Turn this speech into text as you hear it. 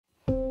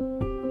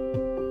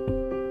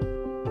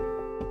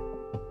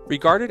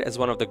Regarded as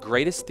one of the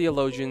greatest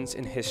theologians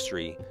in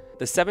history,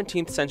 the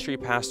 17th century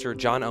pastor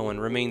John Owen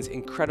remains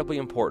incredibly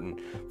important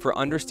for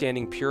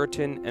understanding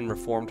Puritan and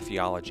Reformed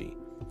theology,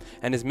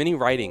 and his many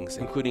writings,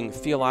 including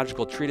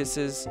theological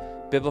treatises,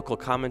 biblical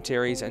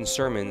commentaries, and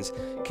sermons,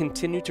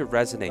 continue to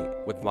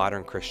resonate with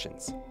modern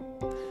Christians.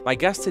 My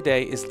guest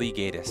today is Lee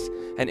Gatiss,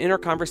 and in our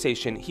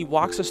conversation, he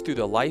walks us through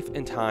the life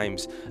and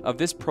times of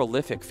this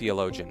prolific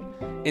theologian,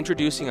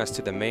 introducing us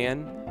to the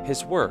man,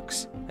 his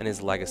works, and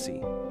his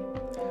legacy.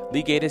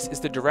 Lee Gatiss is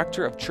the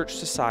director of Church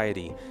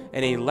Society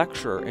and a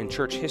lecturer in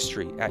church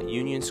history at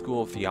Union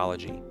School of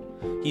Theology.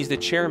 He's the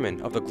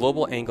chairman of the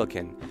Global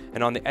Anglican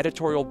and on the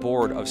editorial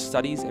board of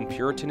Studies in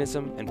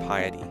Puritanism and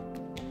Piety.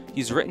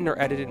 He's written or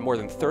edited more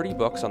than 30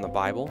 books on the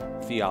Bible,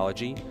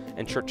 theology,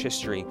 and church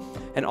history,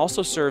 and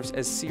also serves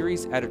as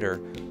series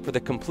editor for the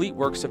Complete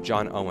Works of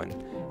John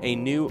Owen, a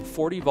new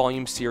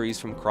 40-volume series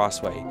from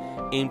Crossway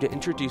aimed at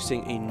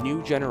introducing a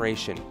new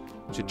generation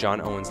to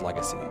John Owen's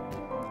legacy.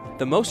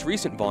 The most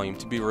recent volume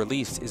to be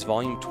released is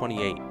Volume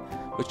 28,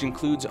 which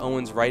includes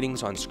Owen's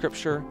writings on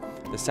Scripture,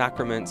 the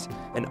Sacraments,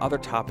 and other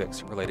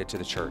topics related to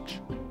the church.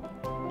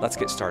 Let's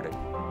get started.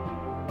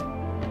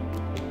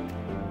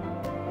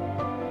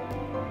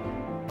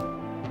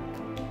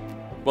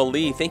 Well,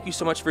 Lee, thank you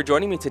so much for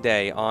joining me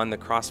today on the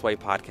Crossway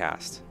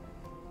podcast.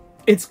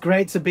 It's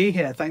great to be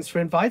here. Thanks for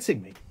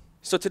inviting me.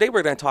 So today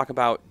we're going to talk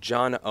about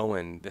John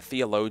Owen, the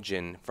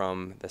theologian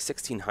from the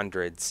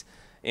 1600s.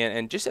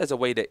 And just as a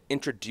way to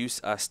introduce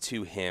us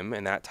to him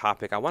and that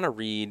topic, I want to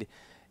read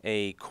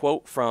a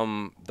quote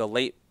from the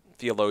late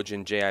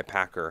theologian J.I.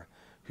 Packer,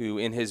 who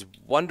in his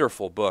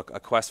wonderful book,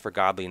 A Quest for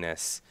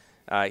Godliness,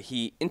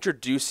 he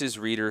introduces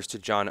readers to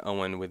John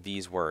Owen with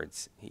these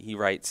words. He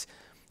writes,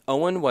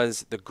 "Owen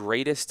was the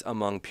greatest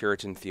among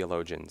Puritan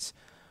theologians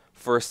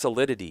for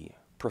solidity,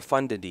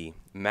 profundity,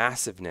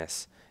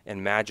 massiveness,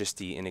 and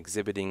majesty in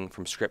exhibiting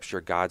from Scripture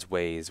God's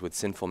ways with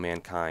sinful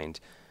mankind.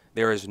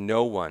 There is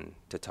no one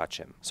to touch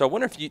him." So I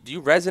wonder if do you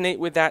resonate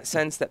with that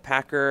sense that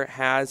Packer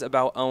has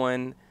about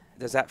Owen?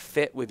 Does that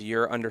fit with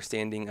your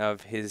understanding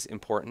of his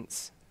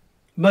importance?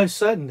 Most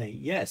certainly,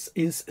 yes.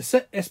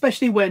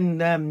 Especially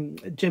when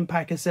Jim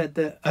Packer said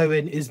that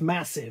Owen is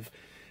massive,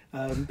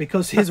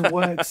 because his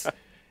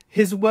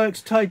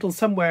works total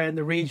somewhere in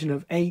the region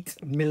of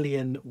 8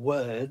 million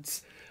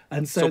words.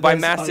 And so by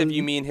massive,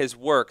 you mean his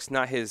works,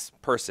 not his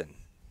person?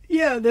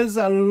 Yeah, there's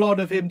a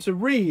lot of him to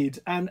read.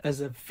 And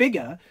as a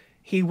figure,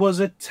 he was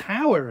a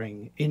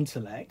towering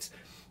intellect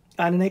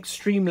and an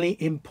extremely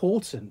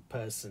important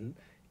person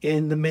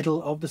in the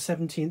middle of the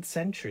 17th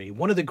century.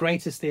 One of the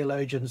greatest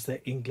theologians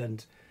that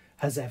England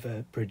has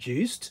ever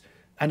produced,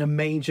 and a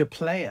major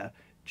player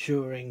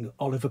during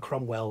Oliver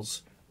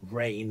Cromwell's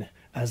reign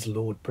as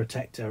Lord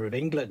Protector of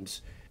England,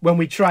 when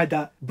we tried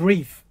that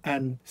brief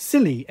and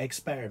silly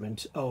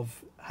experiment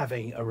of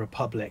having a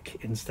republic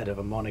instead of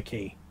a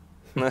monarchy.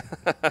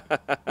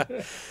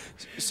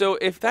 So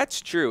if that's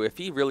true, if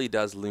he really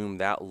does loom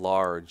that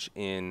large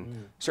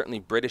in certainly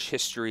British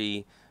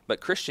history,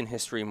 but Christian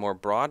history more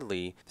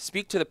broadly,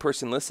 speak to the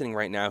person listening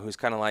right now who's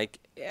kind of like,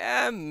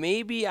 yeah,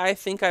 maybe I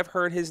think I've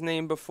heard his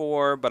name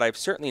before, but I've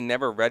certainly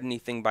never read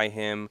anything by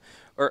him.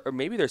 Or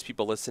maybe there's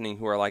people listening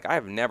who are like,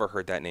 I've never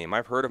heard that name.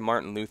 I've heard of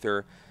Martin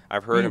Luther.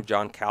 I've heard of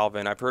John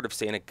Calvin. I've heard of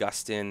St.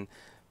 Augustine,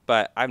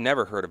 but I've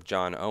never heard of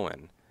John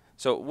Owen.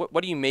 So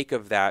what do you make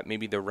of that,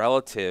 maybe the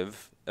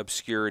relative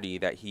obscurity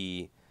that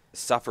he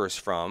suffers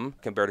from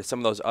compared to some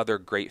of those other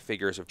great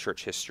figures of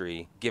church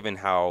history, given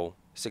how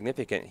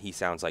significant he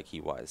sounds like he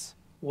was?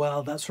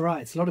 Well, that's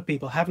right. A lot of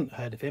people haven't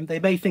heard of him. They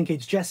may think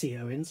it's Jesse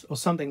Owens or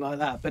something like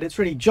that, but it's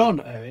really John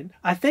Owen.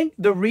 I think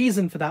the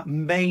reason for that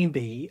may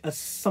be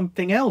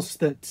something else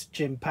that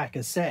Jim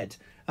Packer said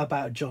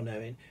about John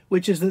Owen,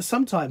 which is that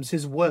sometimes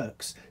his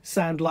works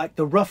sound like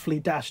the roughly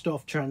dashed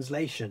off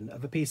translation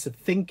of a piece of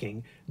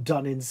thinking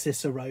done in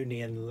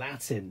Ciceronian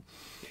Latin.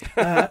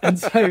 And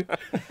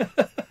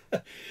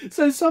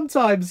so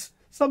sometimes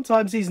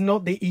he's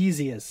not the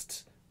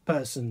easiest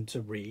person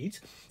to read.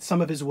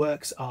 Some of his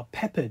works are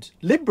peppered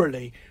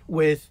liberally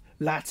with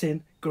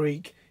Latin,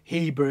 Greek,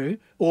 Hebrew,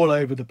 all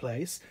over the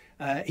place.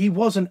 He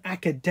was an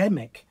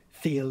academic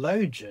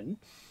theologian,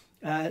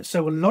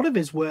 so a lot of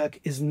his work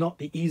is not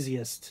the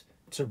easiest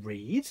to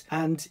read.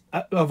 And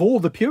of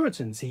all the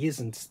Puritans, he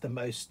isn't the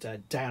most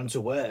down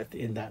to earth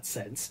in that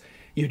sense.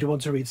 You'd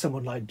want to read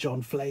someone like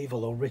John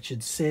Flavel or Richard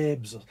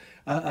Sibbes, or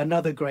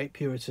another great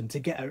Puritan, to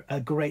get a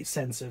great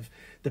sense of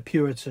the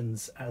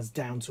Puritans as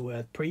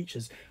down-to-earth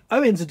preachers.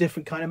 Owen's a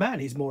different kind of man.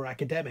 He's more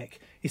academic.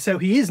 So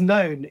he is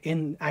known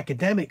in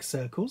academic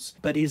circles,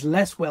 but he's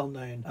less well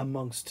known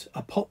amongst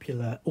a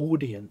popular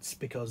audience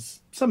because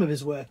some of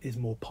his work is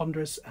more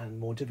ponderous and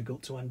more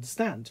difficult to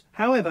understand.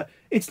 However,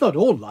 it's not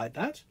all like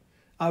that.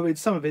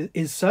 Some of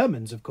his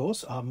sermons, of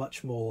course, are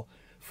much more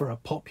for a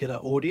popular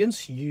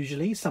audience.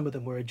 Usually some of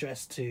them were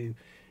addressed to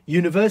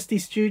university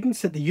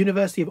students at the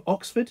University of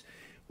Oxford,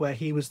 where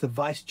he was the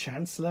vice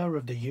chancellor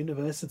of the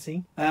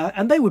university,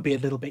 and they would be a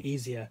little bit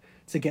easier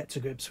to get to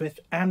grips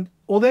with. And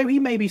although he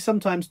may be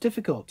sometimes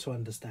difficult to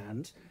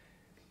understand,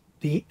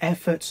 the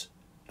effort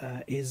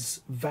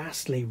is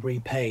vastly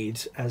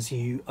repaid as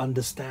you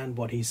understand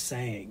what he's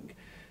saying,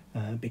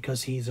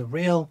 because he's a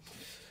real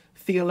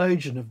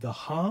theologian of the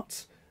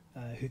heart,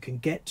 who can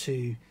get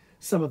to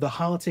some of the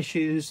heart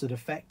issues that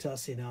affect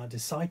us in our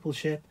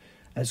discipleship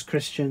as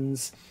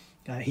Christians.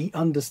 He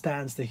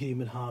understands the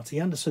human heart. He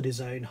understood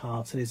his own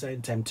heart and his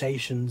own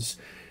temptations,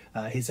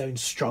 his own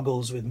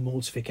struggles with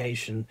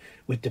mortification,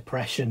 with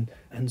depression,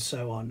 and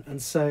so on.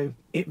 And so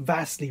it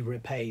vastly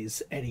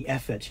repays any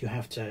effort you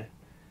have to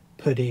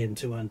put in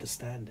to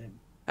understand him.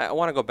 I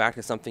want to go back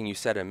to something you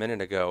said a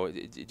minute ago.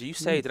 Did you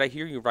say, did I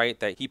hear you right,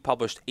 that he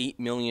published 8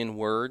 million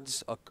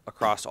words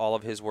across all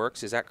of his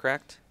works? Is that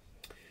correct?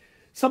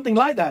 Something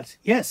like that,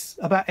 yes,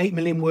 about 8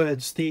 million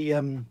words.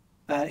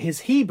 His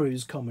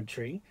Hebrews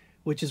commentary,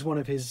 which is one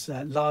of his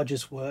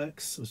largest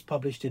works, was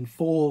published in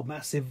 4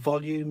 massive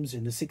volumes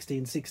in the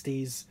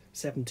 1660s,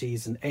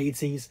 70s and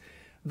 80s.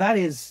 That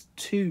is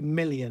 2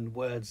 million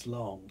words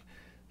long.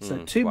 So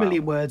 2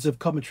 million words of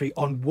commentary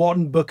on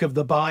one book of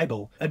the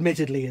Bible.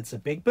 Admittedly, it's a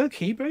big book,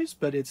 Hebrews,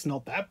 but it's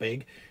not that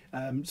big.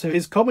 So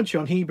his commentary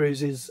on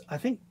Hebrews is, I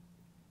think,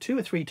 2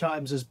 or 3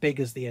 times as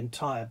big as the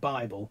entire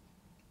Bible,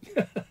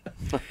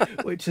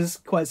 which is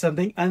quite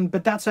something.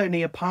 But that's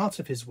only a part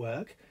of his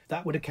work.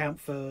 That would account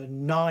for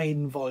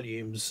 9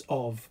 volumes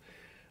of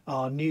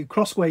our new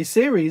Crossway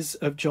series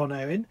of John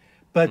Owen.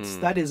 But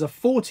that is a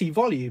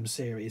 40-volume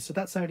series, so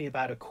that's only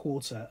about a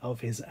quarter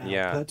of his output.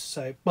 Yeah.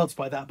 So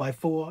multiply that by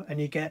 4,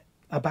 and you get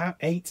about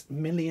 8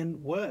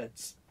 million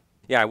words.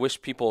 Yeah, I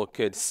wish people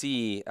could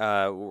see.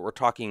 We're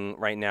talking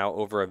right now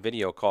over a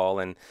video call,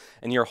 and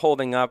you're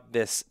holding up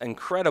this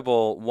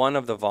incredible one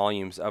of the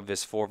volumes of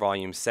this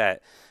 4-volume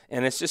set.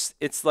 And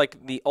it's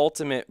like the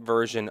ultimate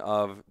version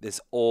of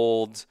this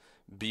old,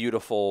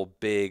 beautiful,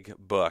 big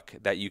book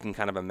that you can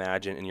kind of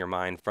imagine in your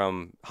mind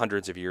from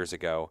hundreds of years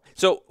ago.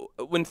 So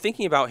when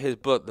thinking about his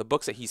book, the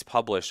books that he's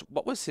published,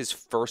 what was his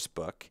first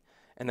book?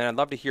 And then I'd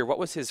love to hear, what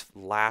was his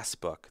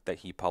last book that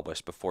he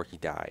published before he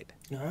died?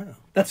 Oh,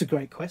 that's a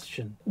great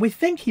question. We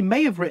think he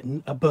may have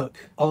written a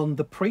book on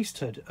the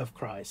priesthood of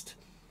Christ,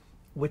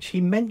 which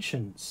he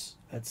mentions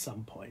at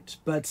some point,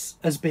 but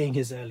as being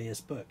his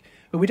earliest book.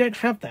 But we don't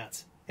have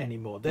that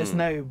anymore. There's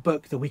no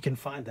book that we can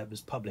find that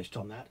was published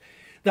on that.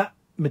 That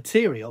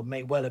material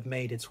may well have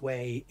made its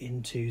way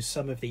into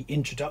some of the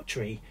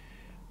introductory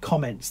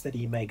comments that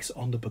he makes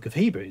on the book of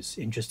Hebrews,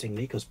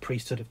 interestingly, because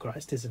priesthood of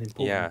Christ is an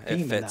important theme.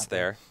 Yeah, it fits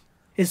there.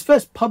 His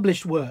first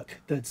published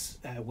work that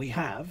we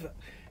have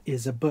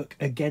is a book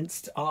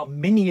against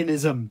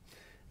Arminianism,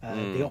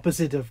 the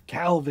opposite of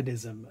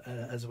Calvinism,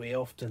 as we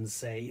often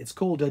say. It's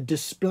called A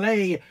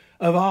Display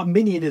of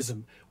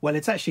Arminianism. Well,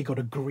 it's actually got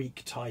a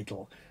Greek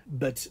title,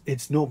 but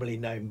it's normally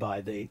known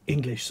by the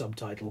English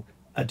subtitle,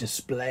 A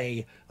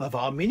Display of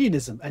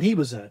Arminianism. And he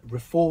was a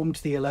Reformed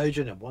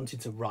theologian and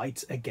wanted to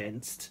write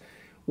against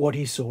what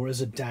he saw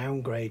as a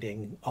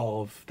downgrading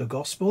of the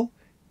gospel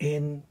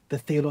in the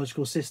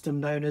theological system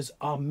known as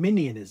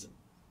Arminianism.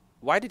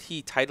 Why did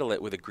he title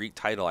it with a Greek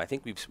title? I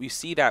think we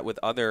see that with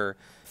other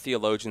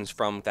theologians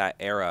from that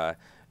era.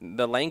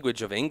 The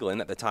language of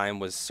England at the time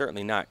was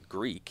certainly not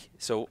Greek.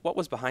 So what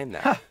was behind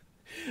that?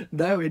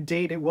 No,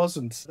 indeed it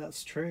wasn't.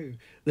 That's true.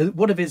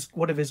 One of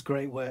his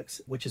great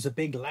works, which is a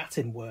big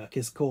Latin work,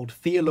 is called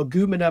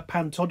Theologumena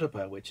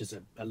Pantodopa, which is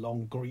a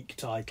long Greek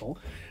title,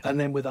 and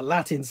then with a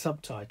Latin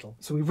subtitle.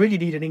 So we really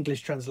need an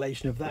English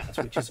translation of that,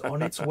 which is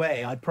on its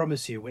way. I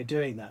promise you, we're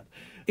doing that.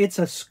 It's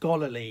a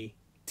scholarly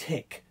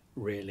tick,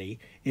 really.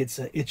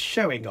 It's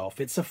showing off.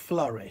 It's a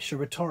flourish, a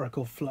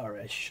rhetorical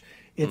flourish.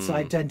 It's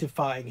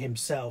identifying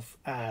himself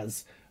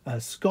as a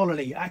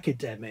scholarly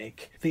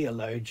academic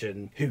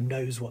theologian who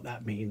knows what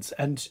that means.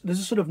 And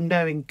there's a sort of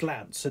knowing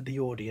glance at the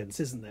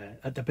audience, isn't there,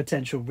 at the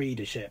potential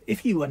readership.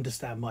 If you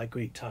understand my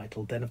Greek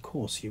title, then of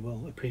course you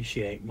will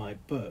appreciate my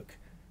book.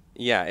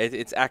 Yeah,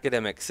 it's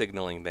academic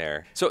signaling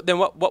there. So then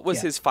what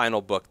was his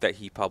final book that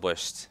he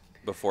published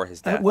before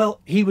his death?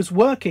 Well, he was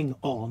working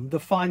on the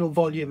final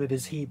volume of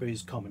his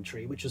Hebrews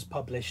commentary, which was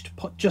published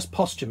just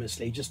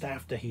posthumously, just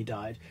after he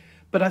died.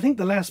 But I think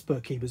the last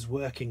book he was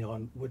working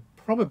on would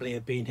probably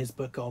have been his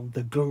book on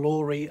the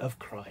glory of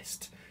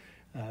Christ,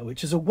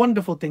 which is a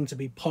wonderful thing to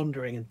be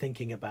pondering and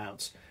thinking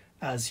about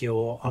as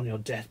you're on your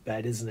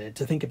deathbed, isn't it?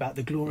 To think about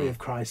the glory of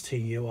Christ, who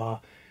you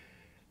are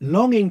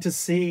longing to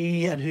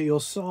see and who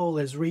your soul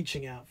is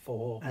reaching out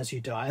for as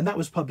you die. And that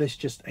was published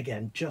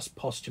just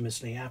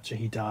posthumously after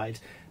he died.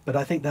 But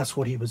I think that's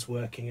what he was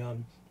working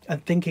on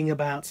and thinking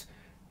about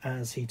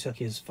as he took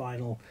his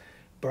final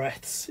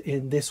breaths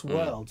in this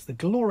world, the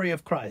glory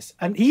of Christ.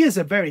 And he is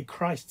a very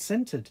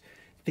Christ-centered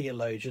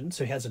theologian,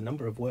 so he has a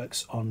number of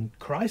works on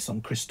Christ,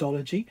 on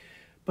Christology,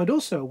 but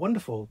also a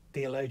wonderful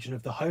theologian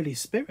of the Holy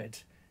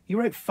Spirit. He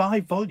wrote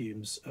 5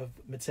 volumes of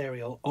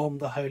material on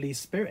the Holy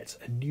Spirit,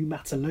 a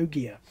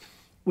pneumatologia,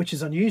 which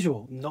is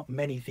unusual. Not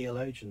many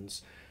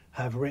theologians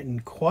have written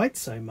quite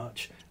so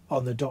much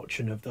on the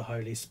doctrine of the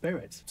Holy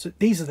Spirit. So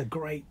these are the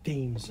great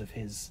themes of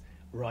his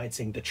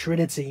writing: the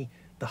Trinity,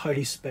 the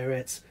Holy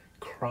Spirit,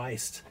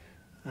 Christ,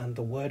 and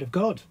the Word of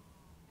God.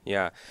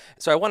 Yeah.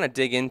 So I want to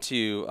dig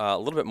into a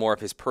little bit more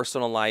of his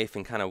personal life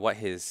and kind of what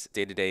his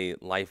day-to-day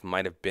life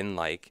might have been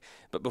like.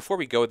 But before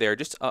we go there,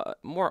 just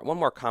one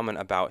more comment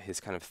about his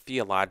kind of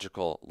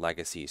theological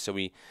legacy. So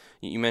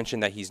you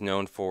mentioned that he's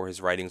known for his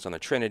writings on the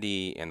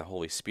Trinity and the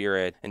Holy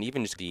Spirit, and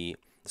even just the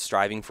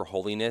striving for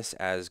holiness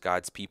as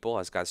God's people,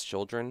 as God's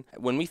children.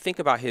 When we think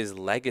about his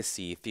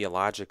legacy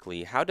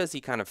theologically, how does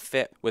he kind of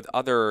fit with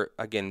other,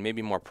 again,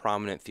 maybe more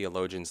prominent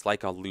theologians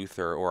like a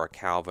Luther or a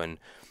Calvin?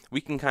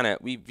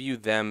 We view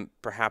them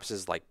perhaps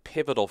as like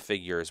pivotal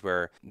figures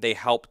where they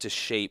help to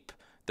shape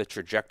the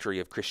trajectory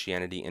of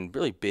Christianity in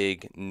really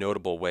big,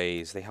 notable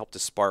ways. They help to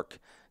spark,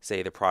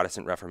 say, the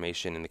Protestant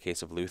Reformation in the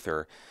case of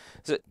Luther.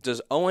 So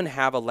does Owen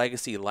have a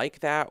legacy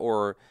like that,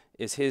 or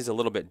is his a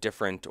little bit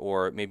different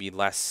or maybe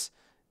less,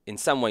 in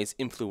some ways,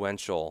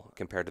 influential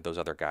compared to those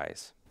other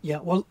guys? Yeah,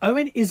 well,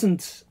 Owen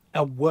isn't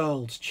a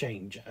world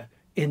changer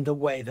in the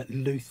way that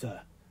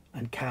Luther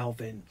and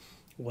Calvin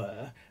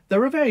were.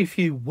 There are very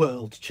few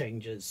world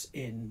changers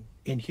in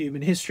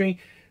human history.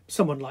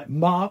 Someone like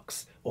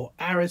Marx or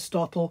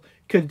Aristotle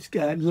could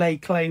lay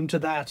claim to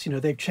that. You know,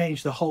 they've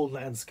changed the whole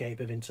landscape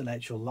of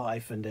intellectual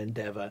life and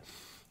endeavour.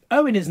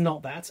 Owen is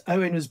not that.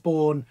 Owen was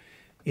born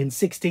in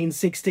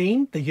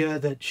 1616, the year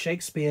that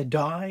Shakespeare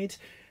died,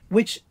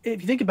 which,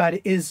 if you think about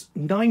it, is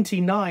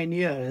 99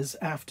 years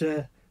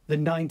after the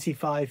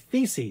 95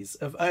 Theses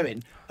of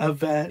Owen,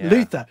 of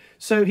Luther.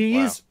 So he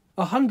is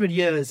 100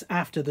 years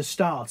after the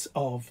start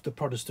of the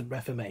Protestant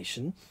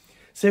Reformation.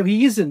 So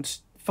he isn't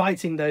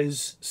fighting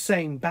those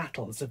same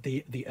battles of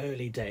the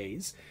early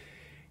days.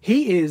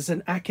 He is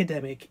an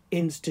academic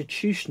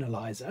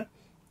institutionalizer,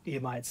 you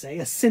might say,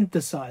 a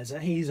synthesizer.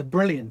 He's a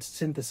brilliant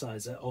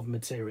synthesizer of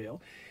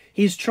material.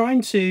 He's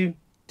trying to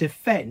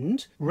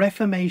defend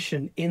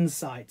Reformation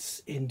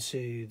insights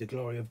into the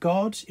glory of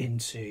God,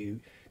 into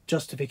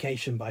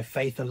justification by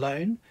faith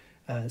alone,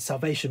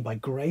 salvation by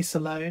grace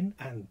alone,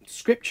 and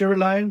scripture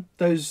alone,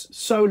 those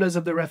solas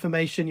of the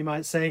Reformation, you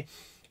might say.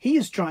 He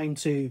is trying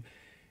to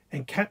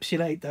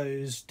encapsulate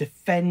those,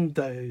 defend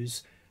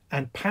those,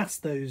 and pass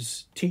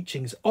those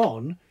teachings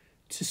on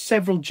to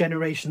several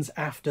generations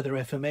after the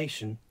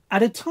Reformation,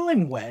 at a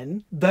time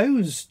when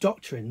those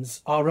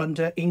doctrines are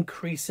under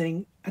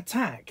increasing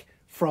attack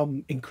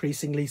from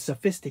increasingly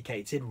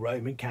sophisticated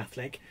Roman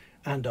Catholic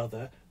and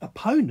other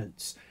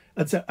opponents.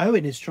 And so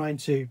Owen is trying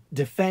to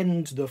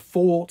defend the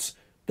fort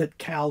that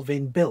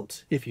Calvin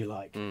built, if you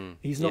like.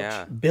 He's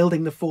not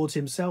building the fort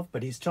himself,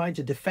 but he's trying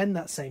to defend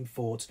that same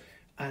fort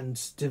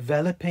and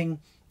developing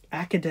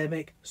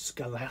academic,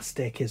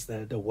 scholastic is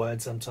the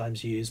word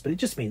sometimes used, but it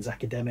just means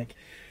academic.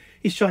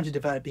 He's trying to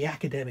develop the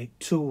academic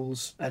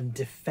tools and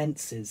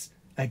defences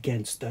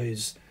against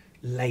those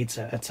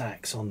later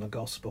attacks on the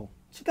gospel.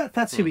 So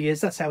that's who he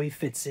is, that's how he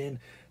fits in.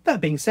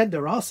 That being said,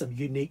 there are some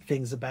unique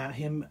things about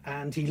him,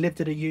 and he lived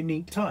at a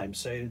unique time.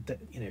 So that,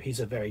 you know, he's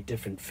a very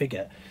different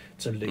figure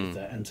to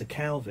Luther and to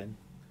Calvin.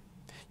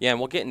 Yeah, and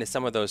we'll get into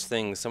some of those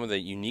things, some of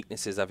the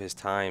uniquenesses of his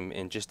time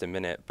in just a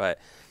minute. But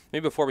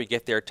maybe before we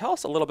get there, tell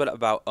us a little bit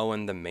about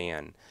Owen the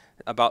man,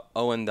 about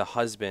Owen the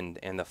husband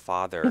and the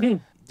father.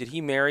 Did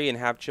he marry and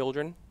have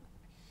children?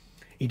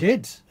 He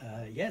did.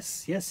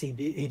 Yes.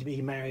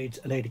 He married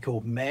a lady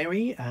called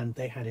Mary, and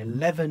they had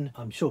 11.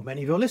 I'm sure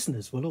many of your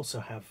listeners will also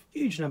have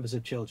huge numbers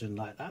of children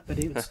like that, but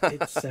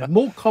it's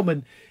more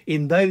common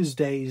in those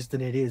days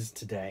than it is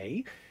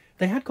today.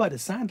 They had quite a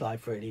sad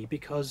life, really,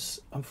 because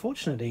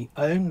unfortunately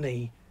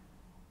only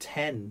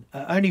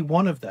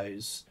one of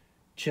those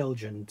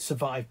children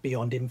survived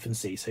beyond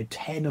infancy. So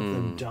 10 of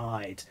them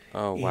died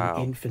in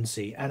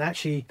infancy. And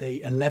actually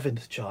the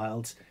 11th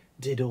child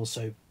did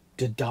also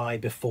die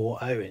before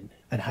Owen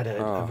and had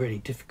a really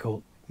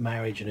difficult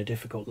marriage and a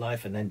difficult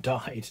life and then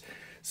died.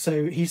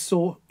 So he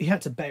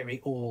had to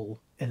bury all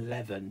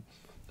 11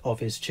 of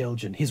his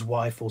children. His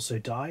wife also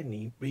died,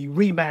 and he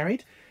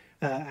remarried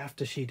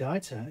after she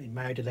died. He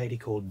married a lady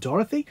called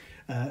Dorothy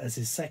as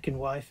his second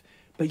wife.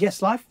 But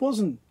yes, life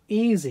wasn't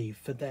easy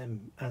for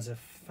them as a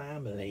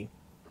family.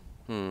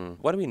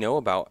 What do we know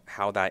about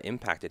how that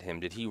impacted him?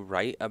 Did he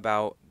write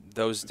about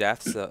those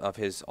deaths of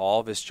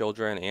all of his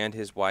children and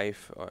his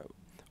wife?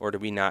 Or do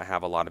we not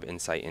have a lot of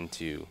insight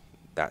into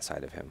that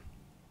side of him?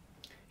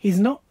 He's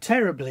not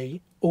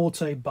terribly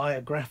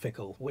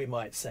autobiographical, we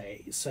might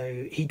say.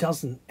 So he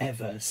doesn't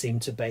ever seem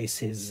to base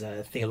his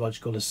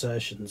theological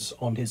assertions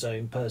on his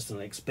own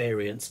personal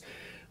experience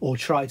or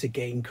try to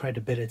gain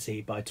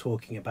credibility by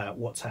talking about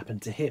what's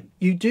happened to him.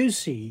 You do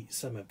see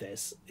some of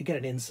this. You get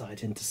an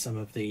insight into some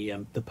of the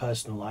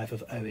personal life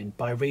of Owen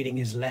by reading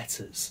his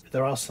letters.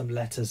 There are some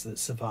letters that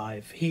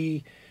survive.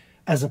 He,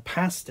 as a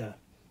pastor,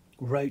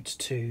 wrote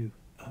to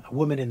a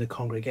woman in the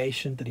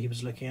congregation that he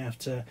was looking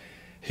after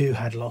who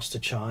had lost a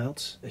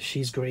child.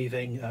 She's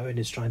grieving. Owen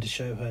is trying to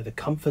show her the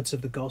comforts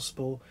of the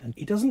gospel. And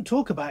he doesn't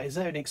talk about his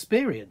own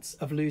experience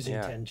of losing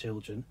 10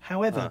 children.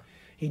 However,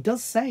 he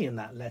does say in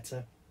that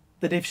letter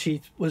that if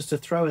she was to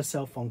throw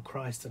herself on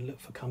Christ and look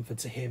for comfort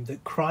to him,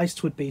 that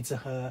Christ would be to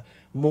her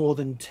more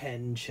than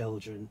 10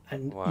 children.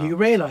 And you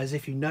realise,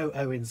 if you know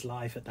Owen's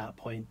life at that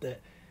point,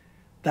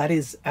 that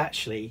is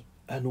actually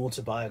an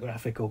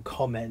autobiographical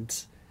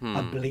comment,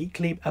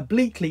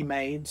 obliquely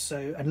made.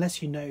 So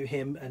unless you know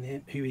him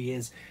and who he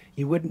is,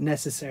 you wouldn't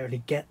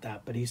necessarily get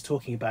that. But he's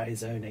talking about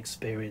his own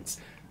experience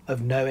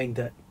of knowing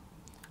that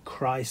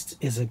Christ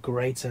is a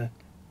greater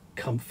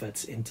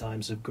comfort in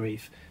times of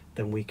grief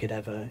than we could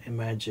ever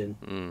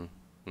imagine.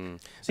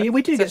 So yeah,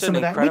 we do get some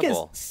of that. We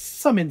get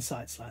some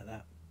insights like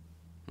that.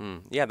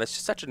 Yeah, that's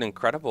just such an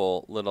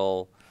incredible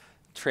little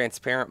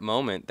transparent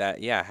moment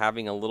that, yeah,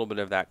 having a little bit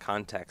of that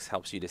context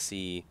helps you to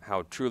see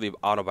how truly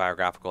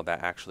autobiographical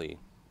that actually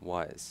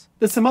was.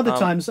 There's some other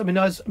times, I mean,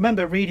 I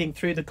remember reading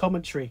through the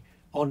commentary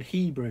on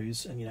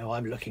Hebrews, and,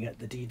 I'm looking at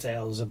the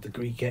details of the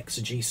Greek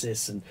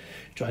exegesis and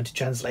trying to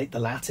translate the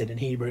Latin and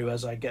Hebrew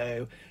as I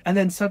go. And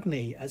then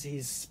suddenly, as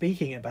he's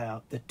speaking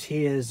about the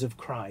tears of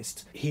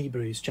Christ,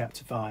 Hebrews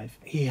chapter 5,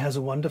 he has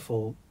a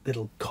wonderful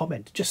little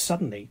comment, just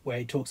suddenly, where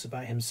he talks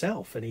about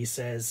himself, and he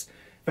says,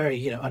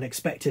 very,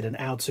 unexpected and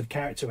out of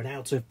character and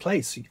out of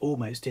place,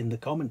 almost in the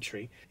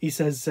commentary. He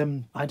says,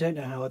 I don't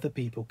know how other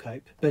people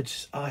cope,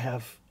 but I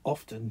have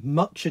often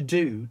much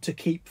ado to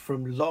keep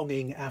from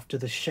longing after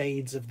the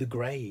shades of the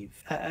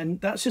grave.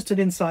 And that's just an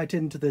insight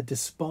into the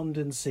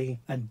despondency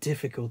and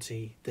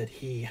difficulty that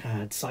he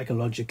had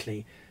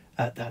psychologically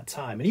at that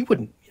time. And he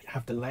wouldn't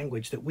have the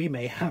language that we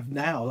may have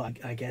now,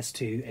 I guess,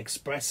 to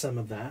express some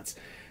of that.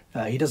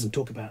 He doesn't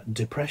talk about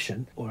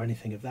depression or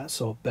anything of that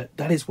sort, but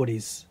that is what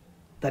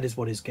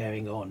is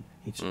going on.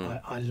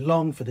 I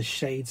long for the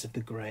shades of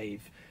the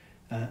grave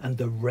and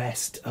the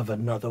rest of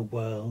another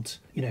world.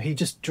 He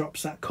just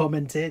drops that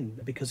comment in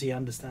because he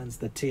understands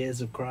the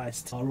tears of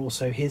Christ are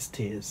also his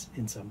tears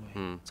in some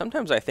way.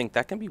 Sometimes I think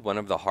that can be one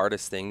of the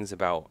hardest things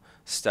about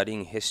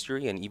studying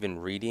history and even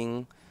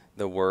reading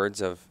the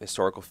words of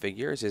historical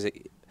figures is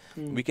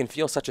we can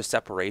feel such a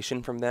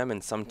separation from them,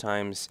 and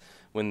sometimes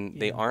when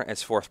they aren't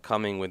as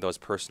forthcoming with those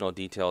personal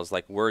details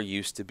like we're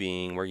used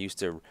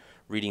to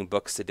reading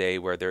books today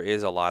where there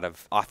is a lot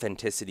of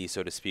authenticity,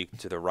 so to speak,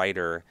 to the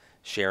writer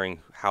sharing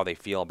how they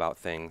feel about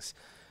things.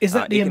 Is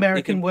that the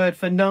American word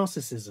for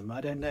narcissism? I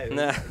don't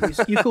know.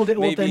 You called it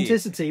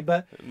authenticity,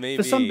 but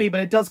for some people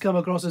it does come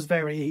across as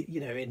very,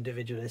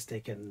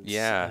 individualistic and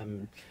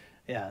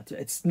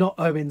it's not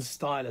Owen's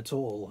style at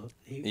all.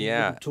 He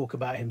wouldn't talk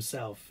about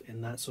himself in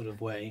that sort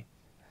of way.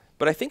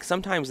 But I think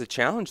sometimes the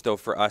challenge, though,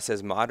 for us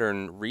as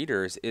modern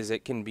readers is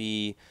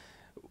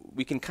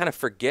we can kind of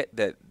forget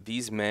that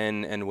these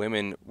men and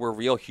women were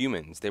real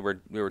humans. We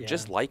were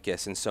just like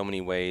us in so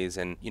many ways.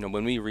 And,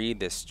 when we read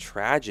this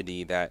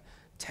tragedy that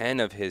 10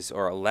 of his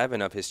or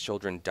 11 of his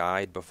children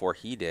died before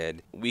he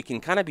did, we can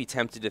kind of be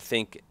tempted to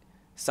think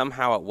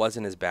somehow it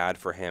wasn't as bad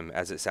for him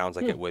as it sounds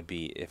like it would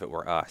be if it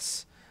were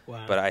us.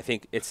 Wow. But I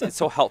think it's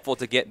so helpful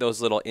to get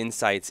those little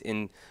insights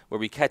in where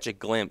we catch a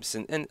glimpse,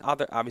 and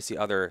obviously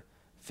other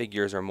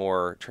figures are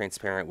more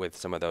transparent with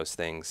some of those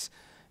things.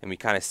 And we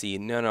kind of see,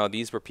 no,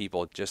 these were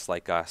people just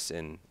like us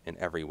in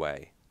every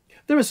way.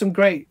 There are some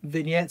great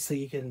vignettes that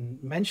you can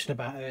mention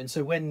about Owen.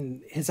 So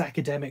when his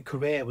academic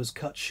career was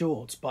cut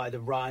short by the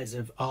rise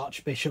of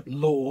Archbishop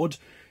Laud,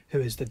 who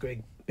is the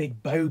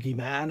big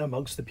bogeyman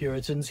amongst the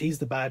Puritans, he's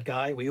the bad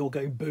guy. We all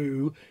go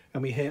boo,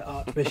 and we hear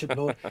Archbishop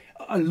Laud.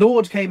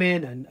 Laud came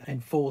in and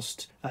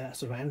enforced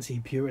sort of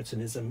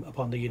anti-Puritanism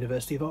upon the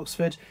University of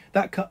Oxford.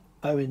 That cut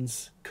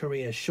Owen's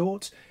career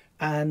short.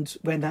 And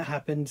when that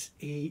happened,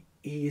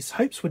 his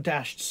hopes were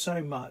dashed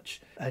so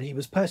much, and he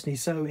was personally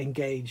so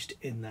engaged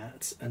in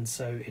that and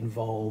so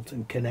involved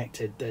and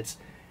connected that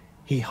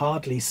he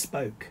hardly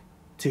spoke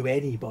to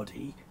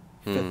anybody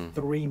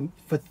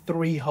for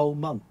three whole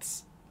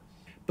months.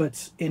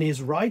 But in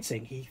his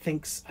writing, he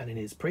thinks, and in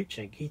his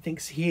preaching, he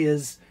thinks he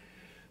is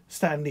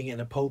standing in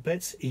a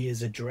pulpit, he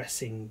is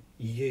addressing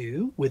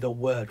you with a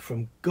word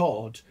from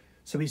God.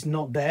 So he's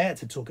not there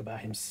to talk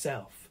about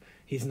himself.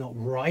 He's not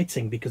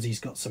writing because he's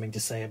got something to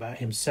say about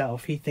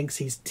himself. He thinks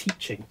he's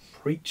teaching,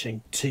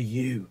 preaching to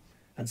you.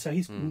 And so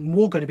he's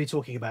more going to be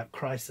talking about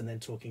Christ and then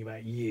talking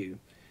about you.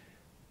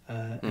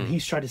 And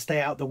he's trying to stay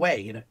out the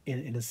way,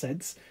 in a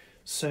sense,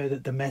 so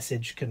that the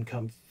message can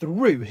come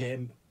through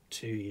him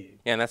to you.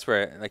 Yeah, and that's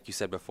where, like you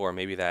said before,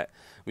 maybe that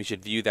we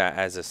should view that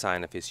as a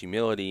sign of his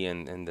humility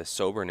and the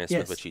soberness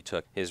with which he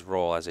took his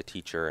role as a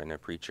teacher and a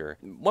preacher.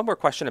 One more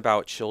question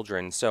about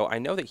children. So I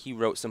know that he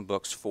wrote some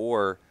books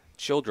for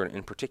children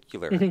in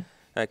particular. Can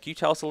you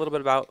tell us a little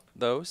bit about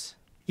those?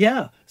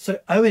 Yeah, so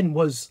Owen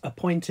was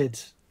appointed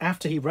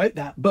after he wrote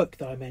that book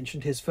that I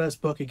mentioned, his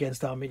first book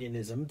against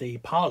Arminianism. The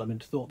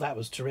Parliament thought that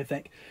was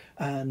terrific,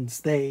 and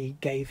they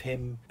gave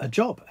him a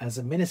job as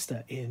a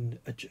minister in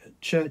a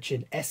church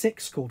in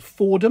Essex called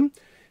Fordham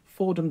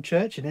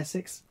Church in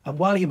Essex. And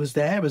while he was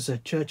there as a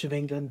Church of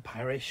England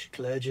parish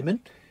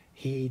clergyman,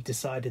 he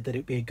decided that it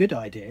would be a good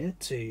idea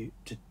to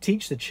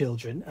teach the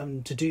children,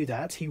 and to do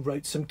that he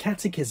wrote some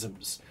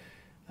catechisms.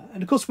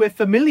 And of course we're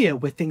familiar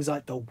with things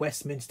like the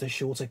Westminster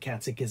Shorter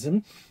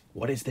Catechism.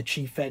 What is the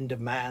chief end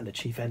of man? The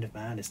chief end of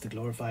man is to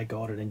glorify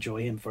God and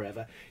enjoy him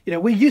forever.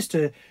 We're used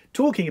to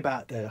talking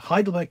about the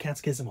Heidelberg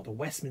Catechism or the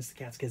Westminster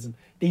Catechism,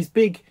 these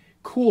big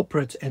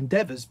corporate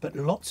endeavours, but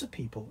lots of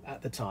people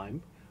at the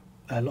time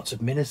lots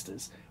of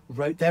ministers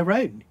wrote their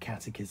own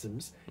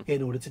catechisms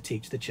in order to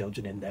teach the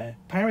children in their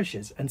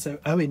parishes. And so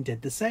Owen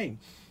did the same,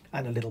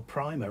 and a little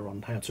primer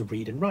on how to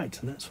read and write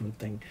and that sort of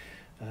thing.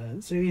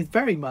 So he's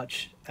very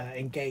much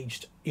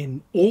engaged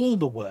in all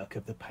the work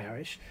of the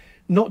parish,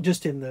 not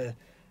just in the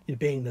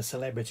being the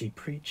celebrity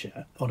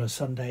preacher on a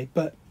Sunday,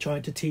 but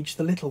trying to teach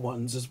the little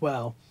ones as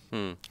well.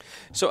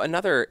 So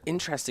another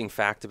interesting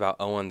fact about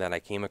Owen that I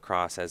came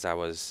across as I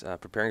was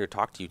preparing to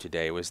talk to you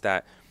today was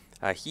that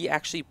he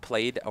actually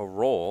played a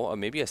role, or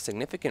maybe a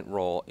significant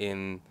role,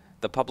 in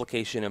the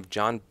publication of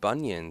John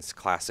Bunyan's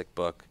classic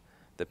book,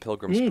 The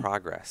Pilgrim's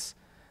Progress.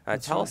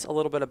 Tell us a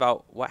little bit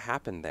about what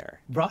happened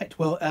there. Right.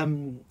 Well,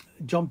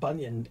 John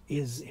Bunyan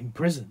is in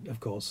prison, of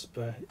course,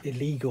 for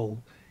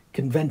illegal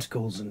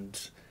conventicles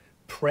and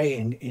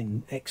praying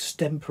in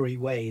extempore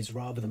ways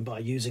rather than by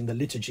using the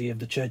liturgy of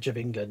the Church of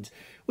England,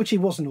 which he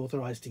wasn't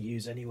authorised to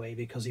use anyway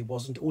because he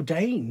wasn't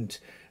ordained.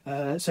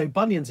 So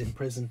Bunyan's in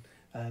prison,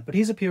 but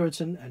he's a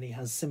Puritan and he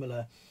has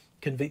similar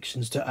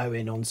convictions to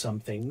Owen on some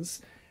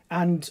things.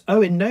 And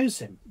Owen knows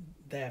him.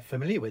 They're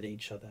familiar with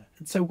each other.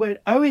 And so when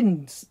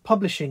Owen's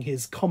publishing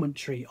his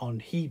commentary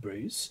on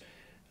Hebrews,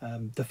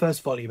 the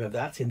first volume of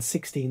that in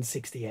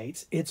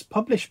 1668, it's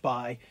published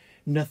by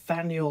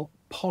Nathaniel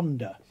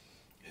Ponder,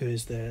 who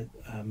is the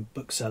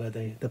bookseller,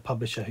 the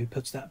publisher who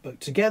puts that book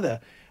together.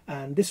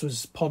 And this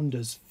was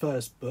Ponder's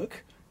first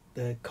book,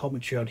 the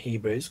commentary on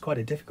Hebrews, quite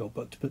a difficult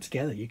book to put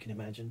together, you can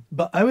imagine.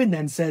 But Owen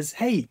then says,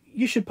 hey,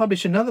 you should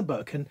publish another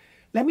book, and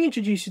let me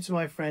introduce you to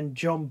my friend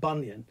John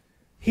Bunyan.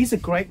 He's a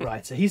great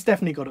writer. He's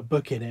definitely got a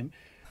book in him.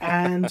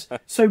 And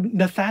so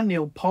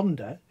Nathaniel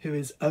Ponder, who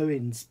is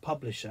Owen's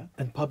publisher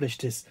and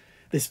published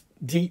this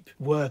deep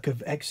work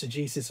of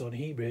exegesis on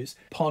Hebrews,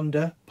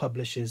 Ponder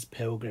publishes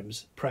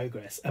Pilgrim's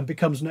Progress and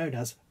becomes known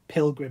as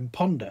Pilgrim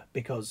Ponder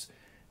because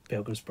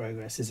Pilgrim's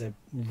Progress is a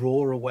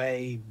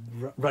runaway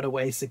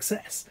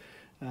success.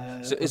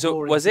 So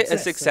was it a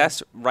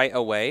success right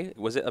away?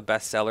 Was it a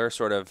bestseller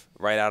sort of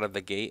right out of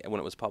the gate when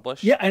it was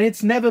published? Yeah, and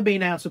it's never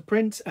been out of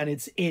print, and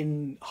it's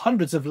in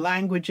hundreds of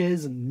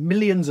languages and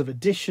millions of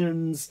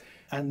editions,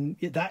 and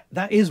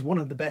that is one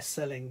of the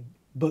best-selling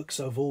books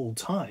of all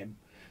time.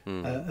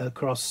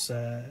 Across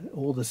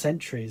all the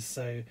centuries.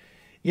 So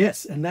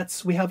yes, and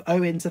we have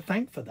Owen to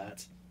thank for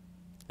that.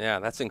 Yeah,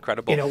 that's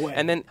incredible. In a way.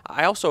 And then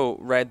I also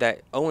read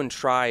that Owen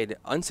tried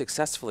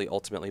unsuccessfully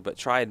ultimately, but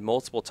tried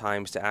multiple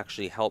times to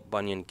actually help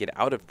Bunyan get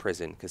out of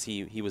prison because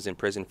he was in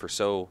prison for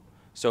so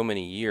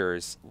many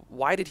years.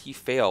 Why did he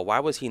fail?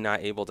 Why was he not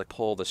able to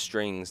pull the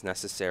strings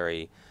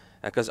necessary?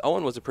 Because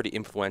Owen was a pretty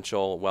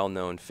influential,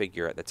 well-known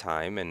figure at the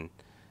time, and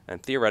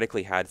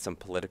theoretically had some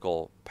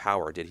political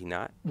power, did he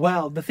not?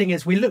 Well, the thing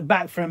is, we look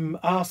back from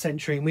our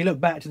century and we look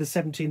back to the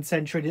 17th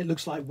century and it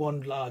looks like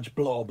one large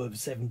blob of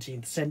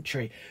 17th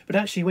century. But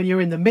actually, when you're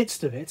in the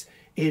midst of it,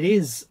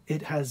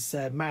 it has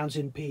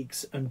mountain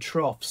peaks and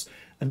troughs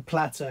and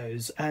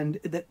plateaus. And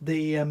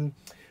the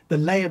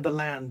lay of the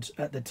land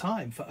at the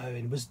time for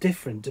Owen was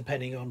different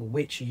depending on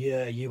which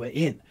year you were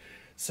in.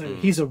 So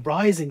he's a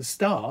rising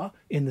star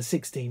in the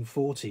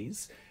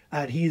 1640s.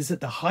 And he's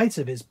at the height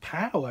of his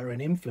power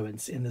and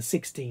influence in the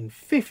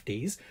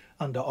 1650s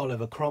under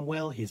Oliver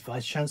Cromwell. He's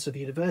Vice-Chancellor of the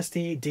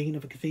University, Dean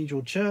of a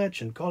cathedral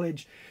church and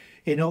college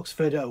in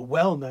Oxford, a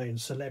well-known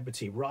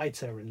celebrity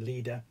writer and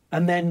leader.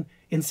 And then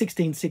in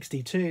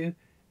 1662,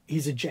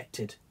 he's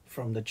ejected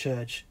from the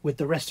church with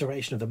the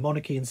restoration of the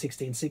monarchy in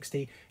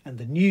 1660 and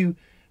the new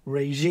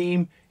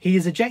regime. He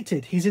is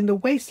ejected. He's in the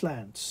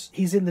wastelands.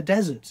 He's in the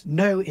desert.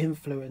 No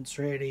influence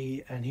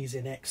really, and he's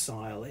in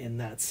exile in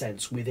that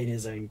sense within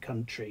his own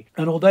country.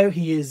 And although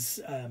he is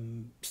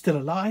still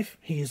alive,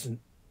 he isn't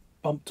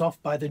bumped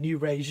off by the new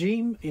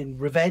regime in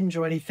revenge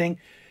or anything.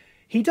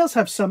 He does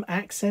have some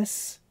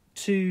access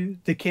to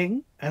the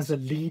king as a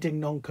leading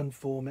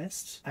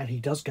nonconformist, and he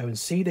does go and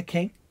see the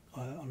king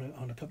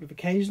on a couple of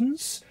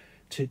occasions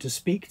to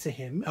speak to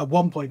him. At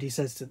one point he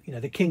says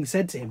the king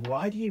said to him,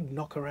 why do you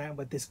knock around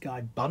with this guy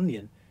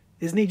Bunyan?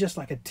 Isn't he just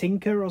like a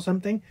tinker or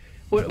something?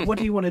 What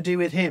do you want to do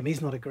with him?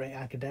 He's not a great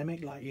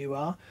academic like you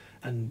are.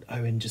 And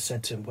Owen just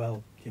said to him,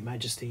 well, Your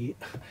Majesty,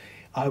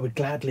 I would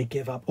gladly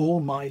give up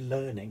all my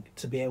learning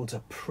to be able to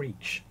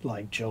preach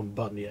like John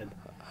Bunyan.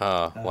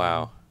 Oh,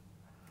 wow.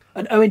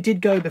 And Owen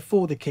did go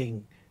before the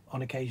king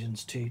on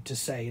occasions to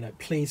say,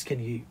 please can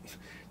you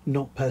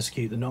not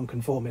persecute the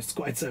nonconformists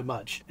quite so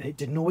much? And it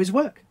didn't always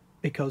work,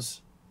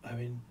 because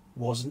Owen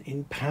wasn't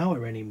in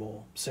power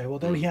anymore. So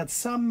although he had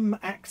some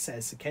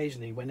access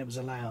occasionally when it was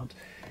allowed,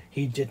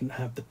 he didn't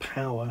have the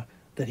power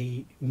that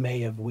he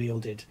may have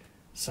wielded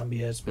some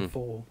years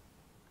before.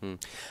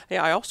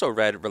 Yeah, I also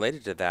read,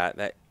 related to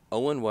that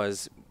Owen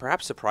was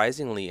perhaps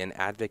surprisingly an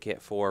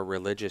advocate for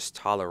religious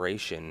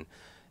toleration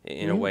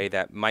in a way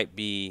that might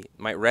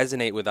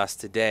resonate with us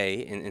today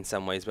in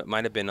some ways, but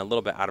might have been a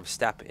little bit out of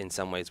step in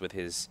some ways with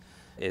his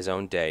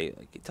own day.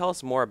 Tell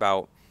us more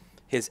about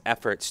his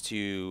efforts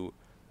to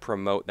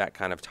promote that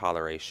kind of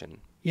toleration.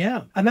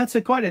 Yeah, and that's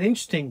quite an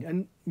interesting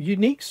and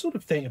unique sort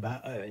of thing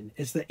about Owen,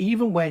 is that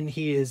even when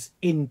he is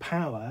in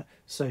power,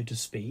 so to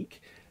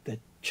speak, the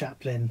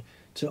chaplain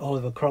to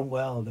Oliver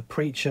Cromwell, the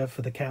preacher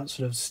for the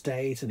Council of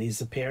State, and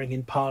he's appearing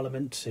in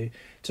Parliament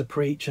to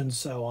preach and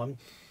so on.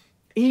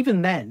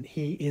 Even then,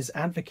 he is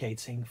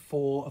advocating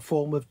for a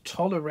form of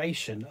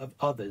toleration of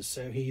others.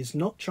 So he's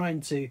not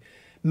trying to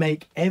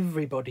make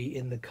everybody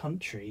in the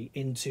country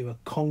into a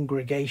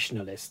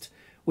congregationalist,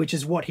 which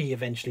is what he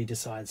eventually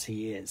decides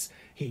he is.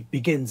 He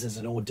begins as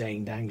an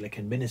ordained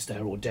Anglican minister,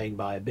 ordained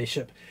by a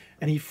bishop,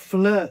 and he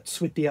flirts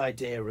with the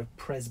idea of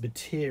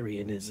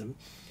Presbyterianism,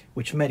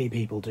 which many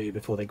people do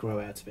before they grow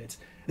out of it.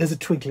 There's a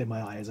twinkle in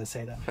my eye as I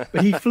say that.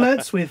 But he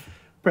flirts with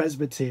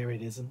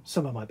Presbyterianism.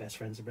 Some of my best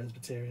friends are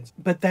Presbyterians.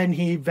 But then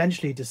he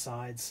eventually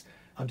decides,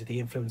 under the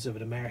influence of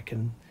an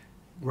American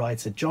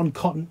writer, John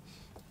Cotton,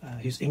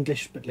 who's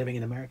English but living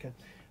in America,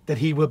 that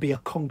he will be a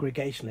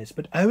Congregationalist.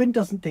 But Owen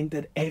doesn't think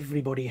that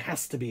everybody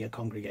has to be a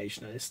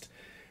Congregationalist,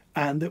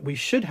 and that we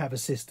should have a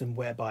system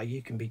whereby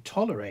you can be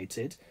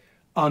tolerated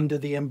under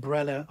the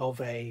umbrella of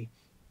a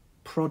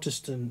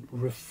Protestant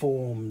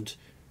Reformed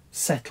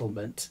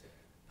settlement.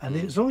 And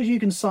as long as you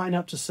can sign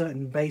up to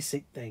certain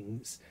basic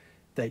things,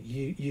 that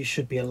you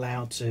should be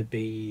allowed to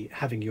be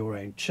having your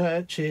own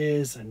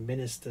churches and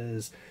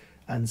ministers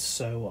and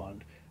so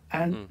on.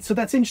 And so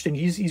that's interesting.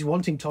 He's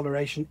wanting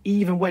toleration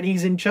even when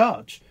he's in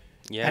charge.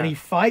 Yeah. And he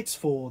fights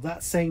for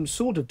that same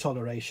sort of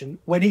toleration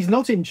when he's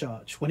not in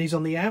charge, when he's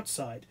on the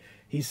outside.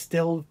 He's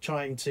still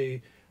trying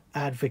to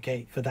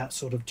advocate for that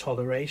sort of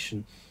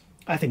toleration.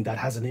 I think that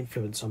has an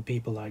influence on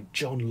people like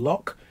John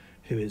Locke,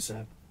 who is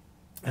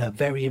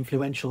very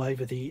influential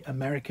over the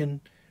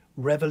American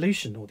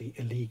Revolution, or the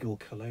illegal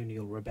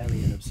colonial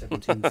rebellion of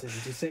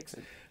 1776.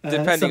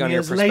 Depending on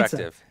your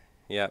perspective.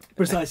 Yeah,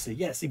 precisely.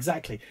 Yes,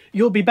 exactly.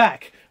 You'll be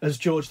back, as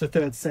George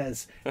III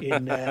says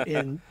in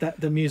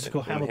the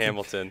musical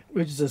Hamilton,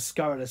 which is a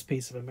scurrilous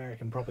piece of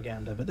American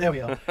propaganda. But there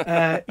we are.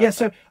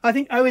 So I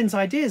think Owen's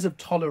ideas of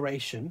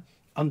toleration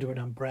under an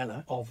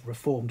umbrella of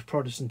Reformed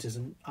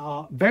Protestantism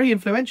are very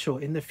influential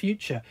in the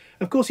future.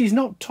 Of course, he's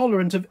not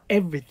tolerant of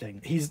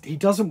everything. He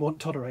doesn't want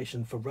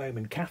toleration for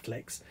Roman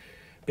Catholics,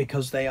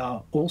 because they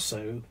are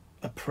also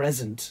a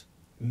present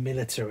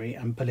military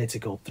and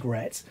political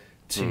threat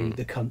to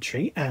the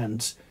country.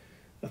 And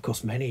of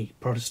course, many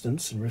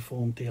Protestants and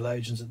Reformed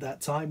theologians at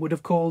that time would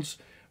have called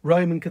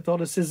Roman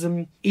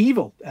Catholicism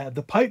evil.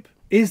 The Pope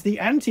is the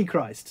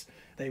Antichrist,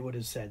 they would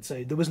have said.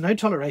 So there was no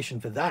toleration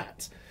for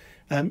that.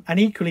 And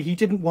equally, he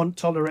didn't want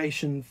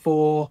toleration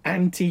for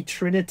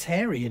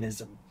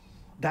anti-Trinitarianism.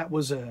 That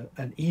was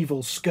an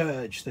evil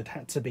scourge that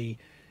had to be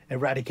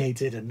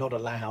eradicated and not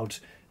allowed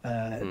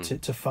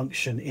to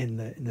function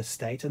in the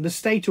state. And the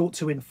state ought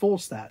to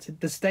enforce that.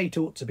 The state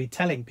ought to be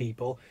telling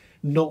people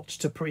not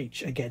to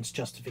preach against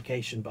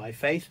justification by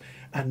faith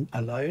and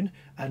alone,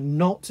 and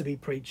not to be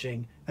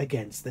preaching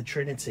against the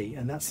Trinity.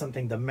 And that's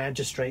something the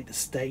magistrate, the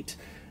state,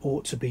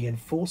 ought to be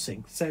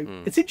enforcing. So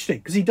it's interesting,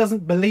 because he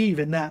doesn't believe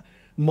in that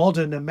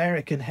modern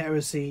American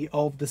heresy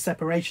of the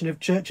separation of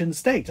church and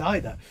state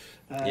either.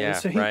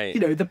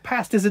 The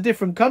past is a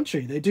different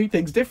country. They do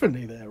things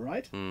differently there,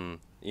 right?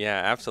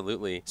 Yeah,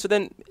 absolutely. So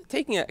then,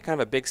 taking a kind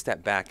of a big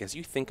step back, as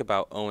you think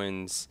about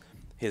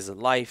his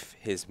life,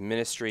 his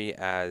ministry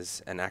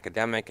as an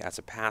academic, as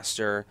a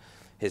pastor,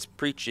 his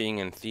preaching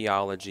and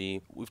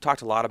theology, we've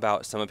talked a lot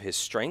about some of his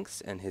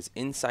strengths and his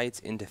insights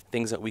into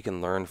things that we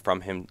can learn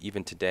from him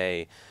even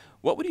today.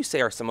 What would you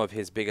say are some of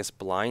his biggest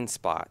blind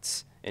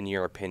spots, in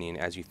your opinion,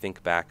 as you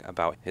think back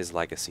about his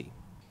legacy?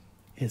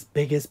 His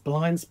biggest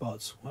blind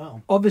spots?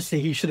 Well,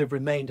 obviously he should have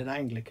remained an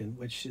Anglican,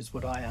 which is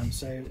what I am.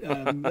 So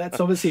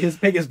that's obviously his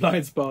biggest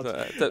blind spot.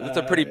 It's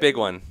a pretty big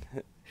one.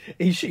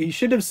 He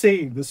should have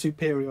seen the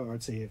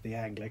superiority of the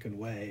Anglican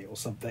way or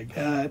something.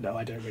 No,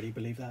 I don't really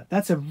believe that.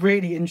 That's a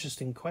really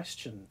interesting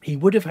question. He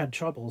would have had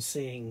trouble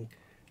seeing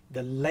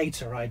the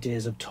later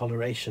ideas of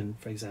toleration,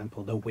 for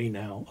example, that we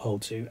now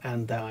hold to,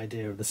 and the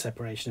idea of the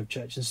separation of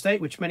church and state,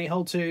 which many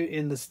hold to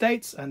in the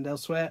States and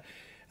elsewhere.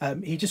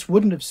 He just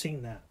wouldn't have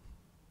seen that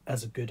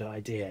as a good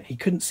idea. He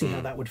couldn't see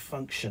how that would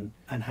function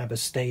and have a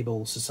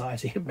stable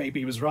society. Maybe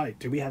he was right.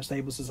 Do we have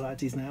stable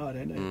societies now? I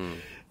don't know.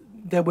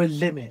 There were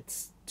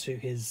limits to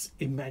his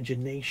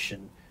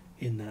imagination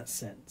in that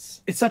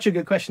sense. It's such a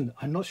good question.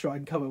 I'm not sure I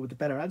can come up with a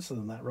better answer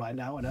than that right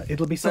now, and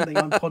it'll be something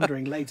I'm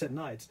pondering late at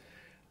night.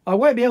 I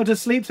won't be able to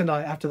sleep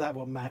tonight after that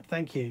one, Matt.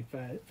 Thank you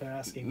for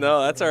asking.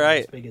 No, that's all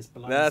right.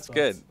 That's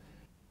good.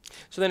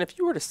 So then, if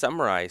you were to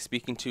summarize,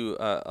 speaking to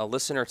a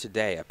listener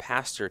today, a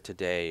pastor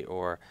today,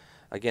 or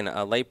again,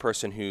 a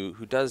layperson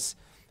who does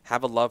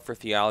have a love for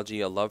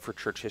theology, a love for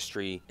church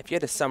history, if you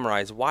had to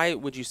summarize, why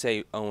would you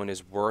say Owen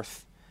is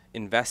worth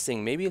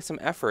investing maybe some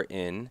effort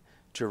in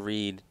to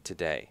read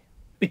today?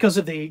 Because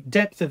of the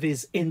depth of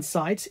his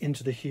insight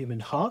into the human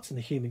heart and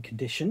the human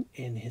condition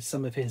in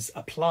some of his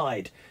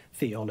applied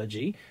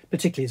theology,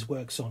 particularly his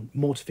works on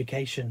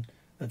mortification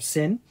of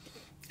sin,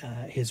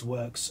 his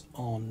works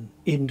on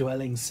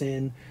indwelling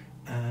sin,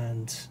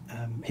 and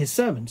his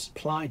sermons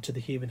applied to the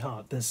human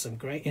heart. There's some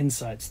great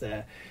insights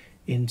there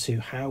into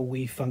how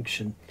we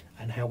function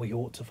and how we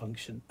ought to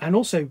function. And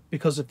also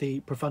because of the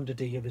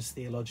profundity of his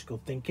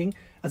theological thinking.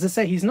 As I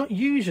say, he's not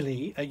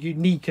usually a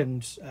unique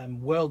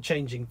and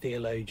world-changing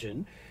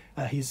theologian.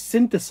 He's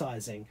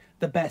synthesizing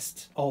the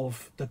best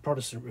of the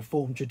Protestant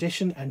Reformed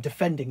tradition and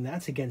defending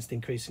that against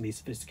increasingly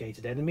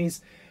sophisticated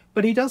enemies.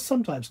 But he does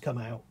sometimes come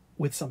out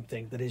with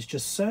something that is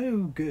just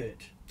so good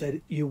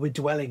that you were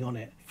dwelling on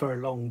it for a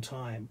long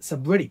time.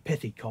 Some really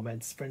pithy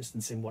comments. For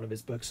instance, in one of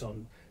his books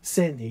on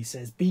sin, he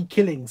says, "Be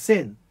killing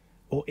sin,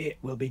 or it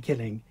will be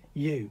killing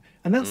you."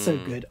 And that's so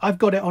good. I've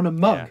got it on a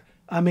mug.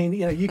 Yeah. I mean,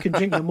 you can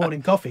drink your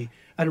morning coffee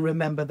and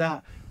remember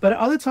that. But at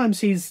other times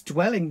he's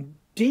dwelling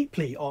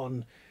deeply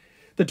on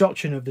the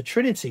doctrine of the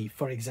Trinity,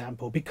 for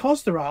example.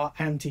 Because there are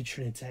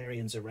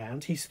anti-Trinitarians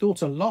around, he's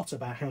thought a lot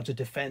about how to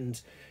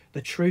defend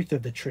the truth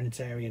of the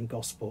Trinitarian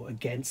gospel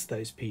against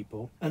those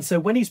people. And so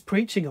when he's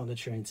preaching on the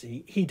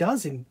Trinity, he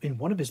does, in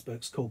one of his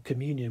books called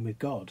Communion with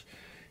God,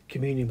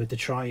 communion with the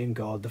triune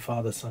God, the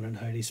Father, Son, and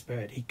Holy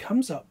Spirit, he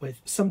comes up with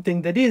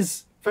something that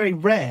is very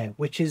rare,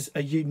 which is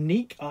a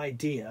unique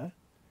idea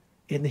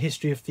in the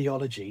history of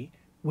theology,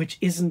 which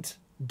isn't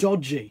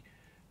dodgy.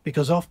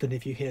 Because often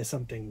if you hear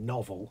something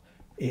novel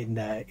in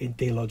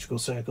theological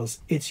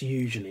circles, it's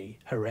usually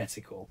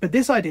heretical. But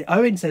this idea,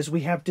 Owen says,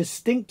 we have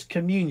distinct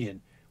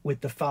communion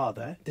with the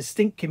Father,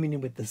 distinct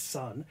communion with the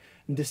Son,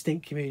 and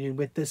distinct communion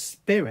with the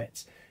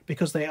Spirit,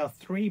 because they are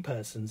three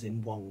persons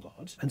in one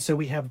God. And so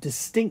we have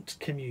distinct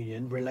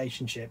communion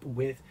relationship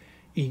with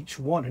each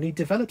one. And he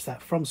develops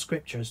that from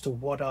Scripture as to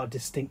what our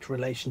distinct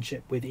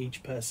relationship with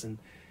each person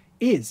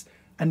is.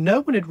 And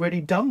no one had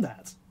really done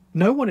that.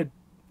 No one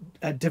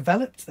had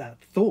developed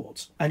that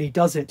thought. And he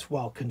does it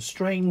while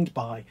constrained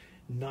by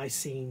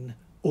Nicene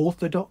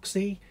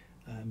orthodoxy.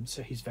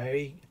 So he's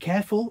very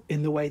careful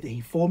in the way that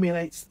he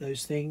formulates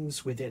those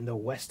things within the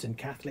Western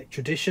Catholic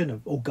tradition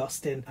of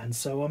Augustine and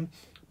so on.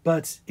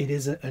 But it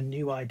is a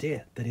new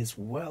idea that is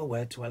well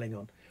worth dwelling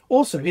on.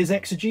 Also, his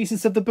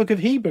exegesis of the book of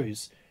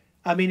Hebrews.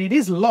 I mean, it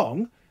is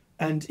long,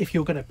 and if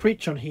you're going to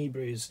preach on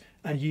Hebrews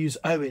and use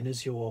Owen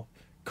as your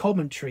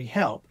commentary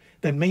help,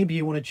 then maybe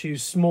you want to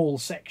choose small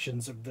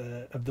sections of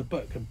the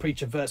book and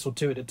preach a verse or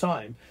two at a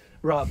time,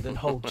 rather than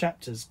whole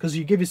chapters, because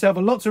you give yourself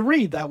a lot to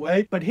read that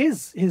way. But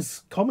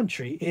his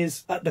commentary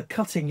is at the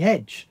cutting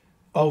edge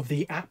of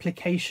the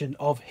application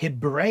of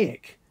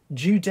Hebraic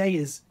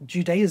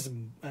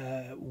Judaism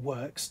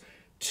works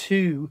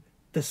to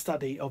the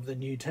study of the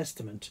New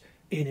Testament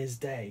in his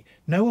day.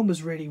 No one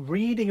was really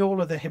reading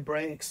all of the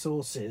Hebraic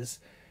sources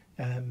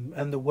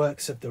and the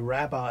works of the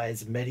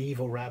rabbis,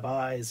 medieval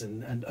rabbis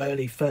and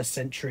early first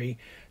century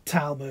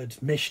Talmud,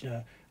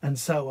 Mishnah, and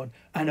so on,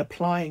 and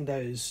applying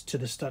those to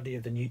the study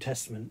of the New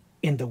Testament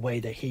in the way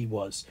that he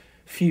was.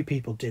 Few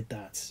people did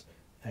that.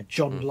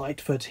 John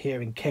Lightfoot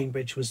here in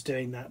Cambridge was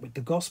doing that with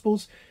the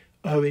Gospels.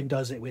 Owen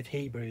does it with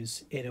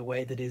Hebrews in a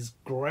way that is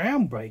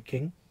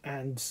groundbreaking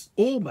and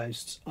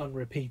almost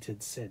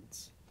unrepeated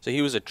since. So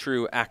he was a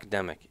true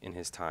academic in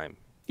his time.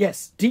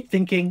 Yes, deep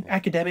thinking,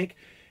 academic.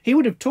 He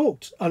would have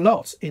talked a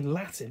lot in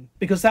Latin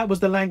because that was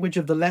the language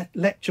of the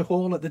lecture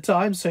hall at the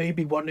time. So he'd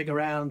be wandering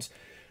around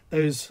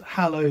those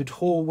hallowed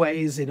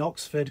hallways in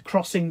Oxford,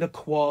 crossing the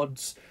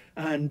quads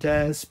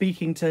and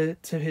speaking to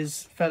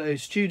his fellow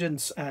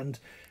students and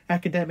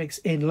academics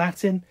in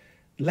Latin,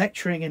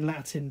 lecturing in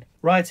Latin,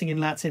 writing in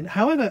Latin.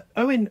 However,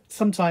 Owen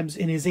sometimes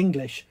in his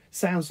English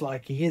sounds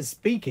like he is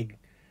speaking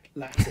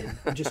Latin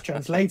and just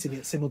translating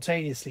it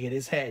simultaneously in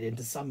his head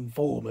into some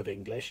form of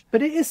English.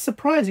 But it is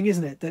surprising,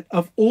 isn't it, that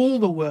of all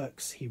the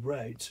works he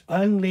wrote,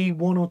 only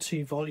 1 or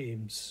 2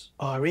 volumes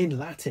are in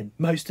Latin.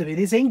 Most of it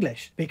is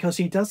English, because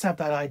he does have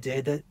that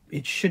idea that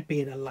it should be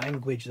in a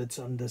language that's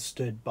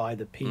understood by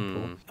the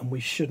people, and we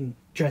shouldn't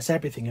dress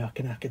everything up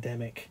in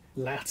academic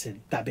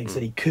Latin. That being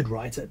said, he could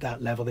write at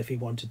that level if he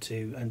wanted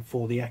to, and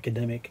for the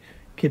academic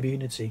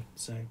community.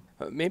 So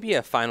maybe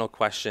a final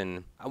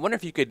question. I wonder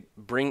if you could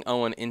bring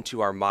Owen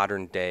into our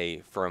modern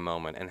day for a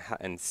moment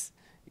and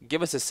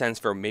give us a sense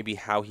for maybe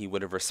how he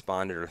would have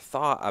responded or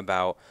thought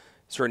about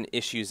certain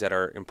issues that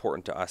are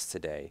important to us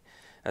today.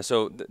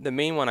 So the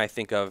main one I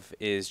think of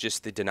is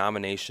just the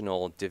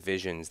denominational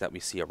divisions that we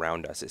see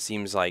around us. It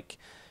seems like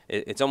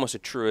it's almost a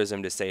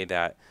truism to say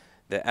that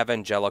the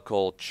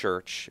evangelical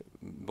church,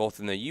 both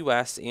in the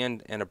U.S.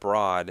 and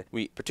abroad,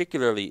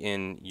 particularly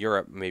in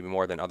Europe, maybe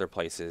more than other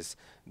places,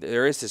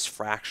 there is this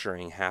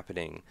fracturing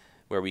happening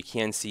where we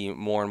can see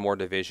more and more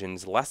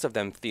divisions, less of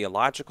them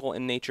theological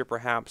in nature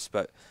perhaps,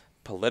 but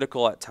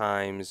political at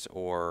times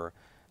or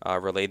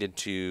related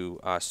to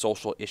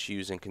social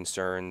issues and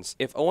concerns.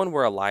 If Owen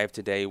were alive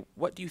today,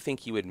 what do you think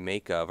he would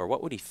make of, or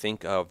what would he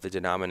think of the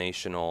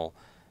denominational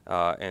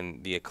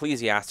and the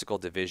ecclesiastical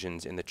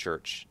divisions in the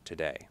church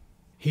today?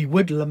 He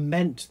would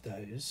lament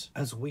those,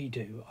 as we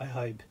do, I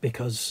hope,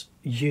 because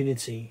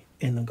unity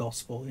in the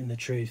gospel, in the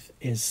truth,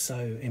 is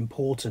so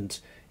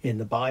important in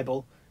the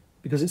Bible,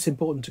 because it's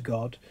important to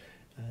God.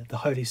 The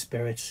Holy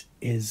Spirit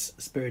is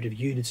a spirit of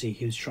unity.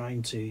 He was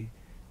trying to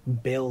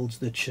build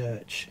the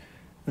church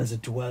as a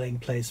dwelling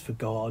place for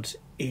God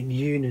in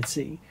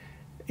unity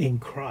in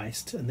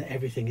Christ and that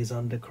everything is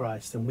under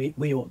Christ, and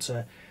we ought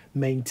to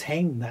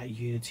maintain that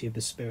unity of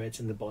the Spirit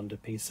in the bond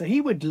of peace. So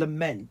he would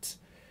lament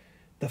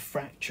the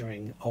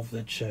fracturing of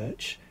the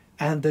church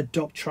and the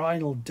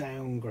doctrinal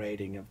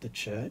downgrading of the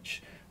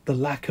church, the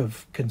lack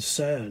of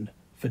concern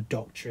for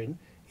doctrine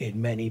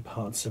in many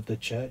parts of the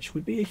church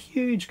would be a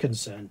huge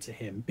concern to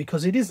him,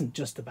 because it isn't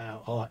just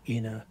about our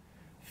inner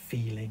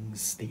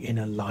feelings, the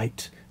inner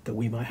light that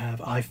we might have.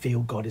 I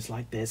feel God is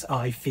like this,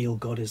 I feel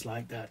God is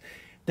like that.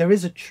 There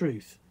is a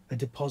truth, a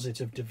deposit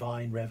of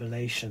divine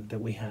revelation that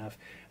we have.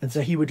 And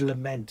so he would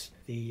lament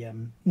the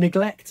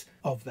neglect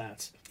of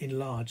that in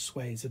large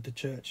swathes of the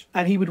church.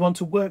 And he would want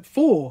to work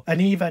for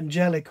an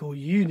evangelical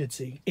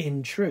unity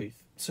in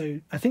truth.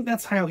 So I think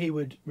that's how he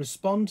would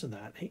respond to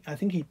that. I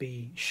think he'd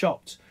be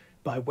shocked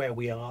by where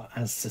we are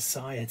as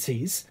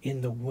societies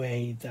in the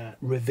way that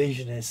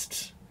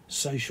revisionist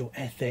social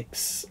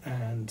ethics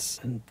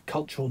and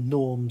cultural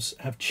norms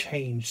have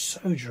changed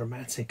so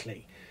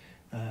dramatically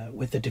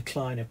with the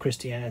decline of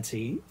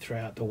Christianity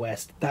throughout the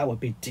West. That would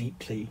be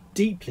deeply,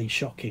 deeply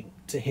shocking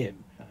to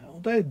him.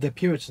 Although the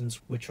Puritans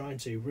were trying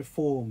to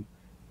reform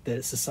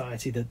the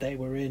society that they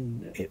were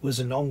in, it was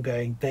an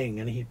ongoing thing,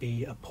 and he'd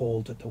be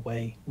appalled at the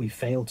way we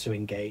failed to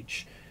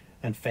engage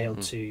and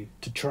failed to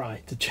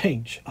try to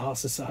change our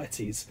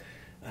societies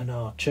and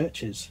our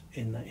churches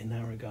in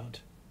that regard.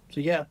 So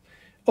yeah,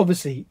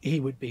 obviously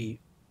he would be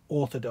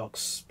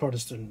Orthodox,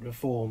 Protestant,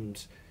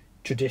 Reformed,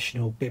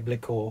 traditional,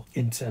 biblical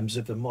in terms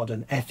of the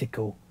modern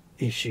ethical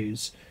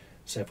issues.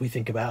 So if we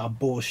think about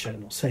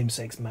abortion or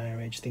same-sex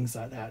marriage, things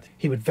like that,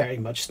 he would very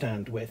much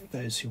stand with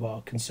those who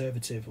are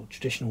conservative or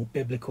traditional,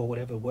 biblical,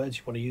 whatever words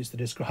you want to use to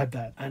describe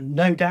that, and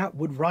no doubt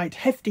would write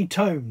hefty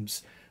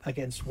tomes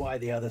against why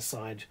the other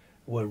side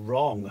were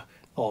wrong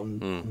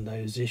on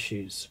those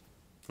issues.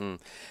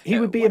 He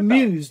would be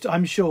amused,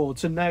 I'm sure,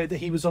 to know that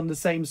he was on the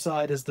same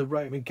side as the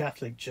Roman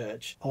Catholic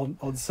Church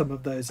on some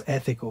of those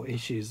ethical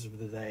issues of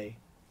the day.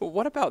 But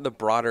what about the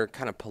broader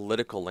kind of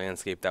political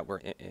landscape that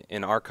we're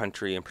in our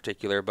country in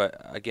particular,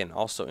 but again,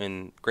 also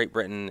in Great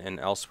Britain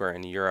and elsewhere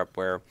in Europe,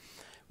 where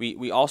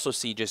we also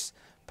see just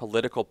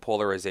political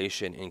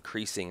polarization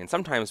increasing? And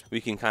sometimes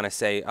we can kind of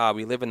say,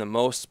 we live in the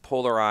most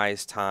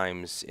polarized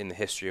times in the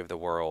history of the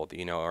world,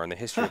 or in the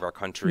history of our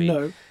country.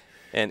 No.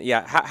 And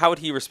yeah, how would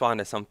he respond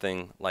to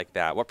something like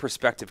that? What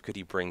perspective could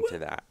he bring to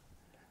that?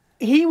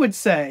 He would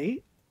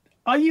say,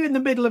 are you in the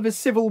middle of a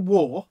civil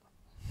war?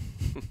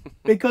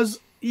 Because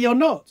you're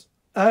not.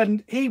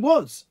 And he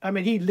was. I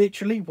mean, he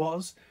literally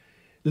was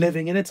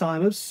living in a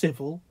time of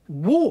civil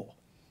war.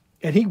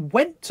 And he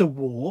went to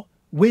war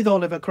with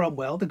Oliver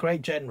Cromwell, the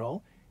great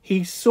general.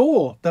 He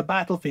saw the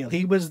battlefield.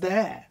 He was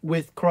there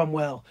with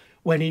Cromwell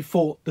when he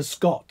fought the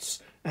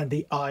Scots and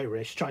the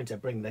Irish, trying to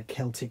bring the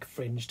Celtic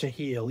fringe to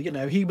heel.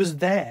 He was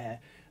there,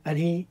 and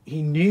he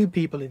knew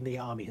people in the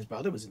army. His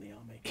brother was in the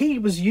army. He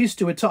was used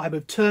to a time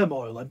of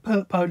turmoil and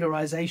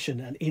polarization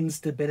and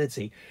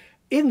instability.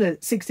 In the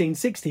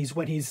 1660s,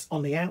 when he's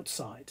on the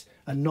outside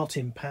and not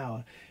in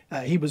power,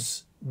 he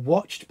was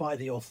watched by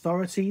the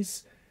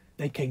authorities.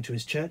 They came to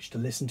his church to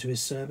listen to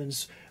his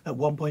sermons. At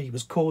one point, he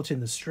was caught in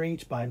the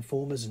street by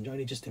informers and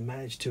only just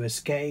managed to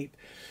escape.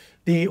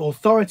 The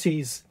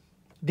authorities,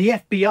 the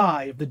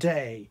FBI of the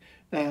day,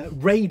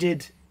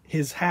 raided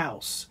his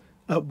house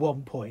at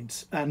one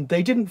point, and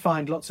they didn't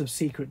find lots of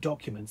secret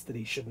documents that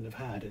he shouldn't have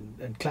had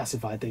and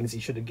classified things he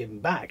should have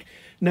given back.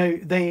 No,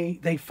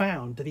 they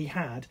found that he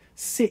had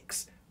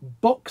 6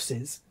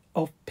 boxes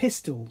of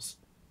pistols.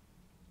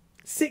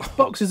 6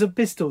 boxes of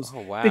pistols.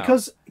 Oh, wow.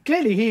 Because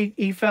clearly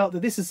he felt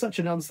that this is such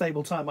an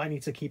unstable time, I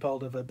need to keep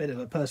hold of a bit of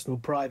a personal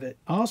private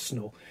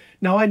arsenal.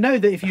 Now, I know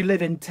that if you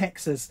live in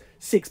Texas,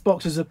 6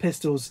 boxes of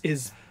pistols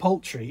is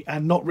paltry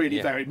and not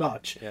really very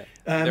much. Yeah.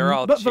 They're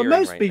all but for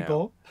most right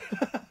people,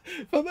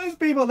 for most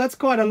people, that's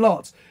quite a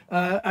lot.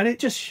 And it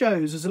just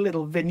shows as a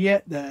little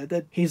vignette there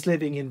that he's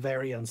living in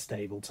very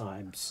unstable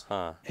times.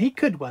 He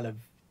could well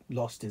have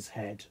lost his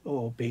head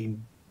or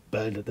been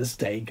burned at the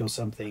stake or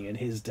something in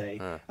his day.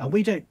 And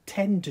we don't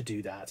tend to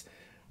do that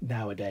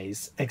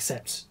nowadays,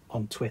 except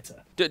on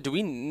Twitter. Do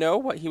we know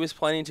what he was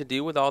planning to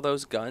do with all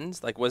those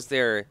guns? Like, was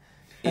there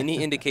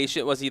any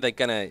indication? Was he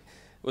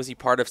was he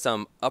part of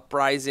some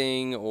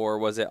uprising, or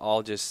was it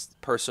all just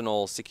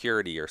personal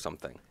security or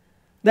something?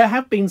 There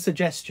have been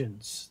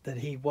suggestions that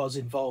he was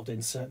involved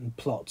in certain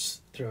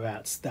plots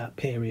throughout that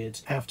period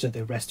after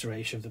the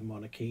restoration of the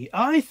monarchy.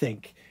 I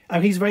think,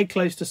 he's very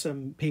close to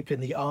some people in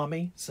the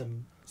army,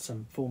 some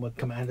former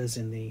commanders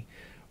in the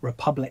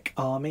Republic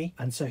Army,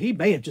 and so he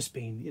may have just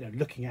been,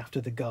 looking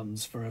after the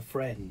guns for a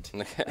friend,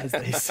 as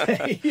they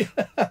say.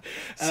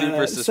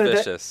 Super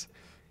suspicious.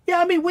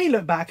 We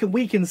look back and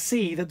we can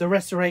see that the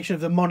restoration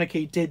of the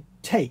monarchy did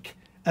take.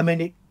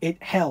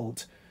 It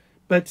held,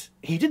 but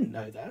he didn't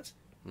know that.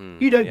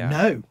 You don't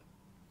know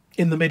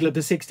in the middle of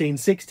the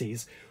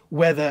 1660s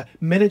whether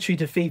military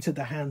defeat at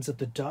the hands of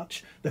the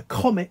Dutch, the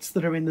comets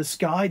that are in the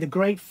sky, the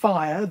Great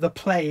Fire, the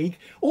plague,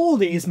 all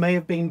these may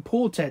have been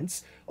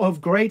portents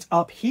of great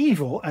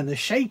upheaval and the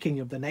shaking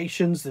of the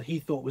nations that he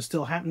thought was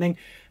still happening,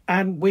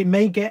 and we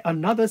may get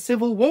another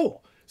civil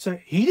war. So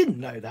he didn't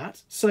know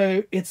that.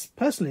 So it's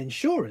personal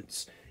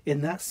insurance in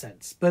that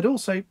sense. But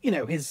also, you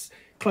know, his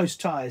close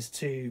ties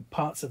to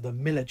parts of the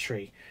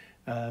military,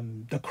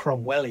 the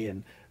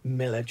Cromwellian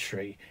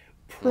military,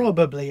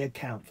 probably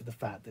account for the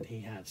fact that he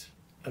had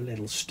a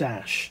little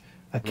stash,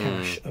 a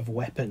cache of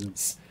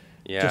weapons,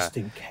 just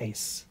in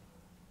case.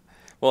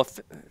 Well,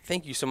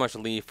 thank you so much,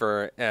 Lee,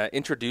 for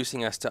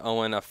introducing us to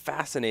Owen, a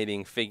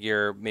fascinating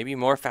figure, maybe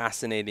more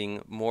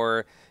fascinating,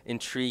 more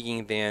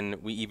intriguing than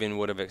we even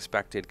would have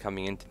expected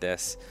coming into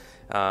this.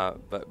 But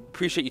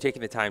appreciate you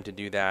taking the time to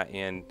do that,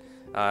 and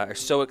are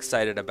so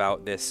excited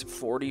about this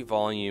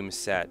 40-volume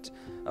set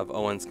of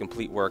Owen's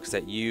complete works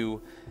that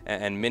you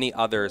and many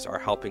others are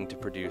helping to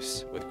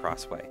produce with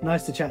Crossway.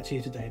 Nice to chat to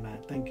you today,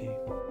 Matt. Thank you.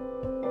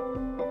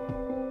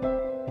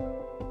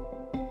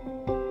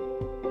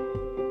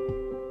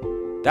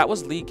 That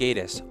was Lee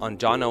Gatiss on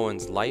John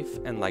Owen's life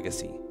and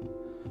legacy.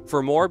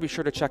 For more, be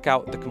sure to check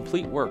out The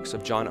Complete Works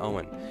of John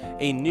Owen,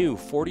 a new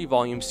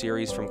 40-volume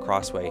series from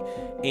Crossway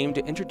aimed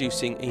at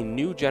introducing a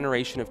new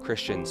generation of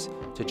Christians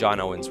to John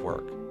Owen's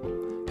work.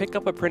 Pick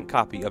up a print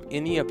copy of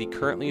any of the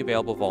currently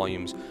available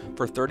volumes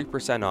for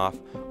 30% off,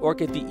 or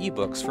get the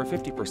ebooks for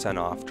 50%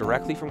 off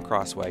directly from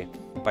Crossway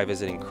by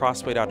visiting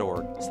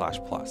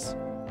crossway.org/plus.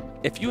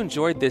 If you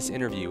enjoyed this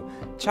interview,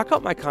 check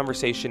out my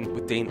conversation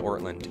with Dane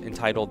Ortland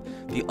entitled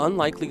The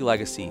Unlikely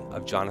Legacy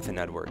of Jonathan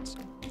Edwards.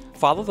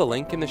 Follow the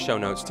link in the show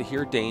notes to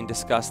hear Dane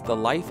discuss the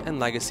life and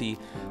legacy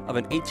of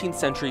an 18th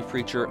century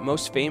preacher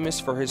most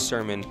famous for his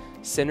sermon,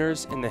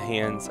 Sinners in the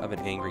Hands of an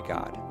Angry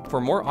God. For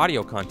more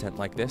audio content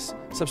like this,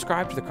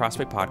 subscribe to the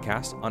Crossway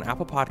Podcast on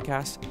Apple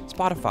Podcasts,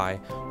 Spotify,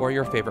 or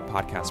your favorite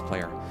podcast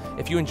player.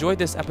 If you enjoyed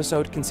this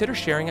episode, consider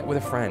sharing it with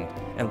a friend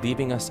and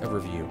leaving us a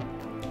review.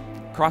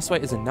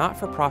 Crossway is a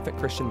not-for-profit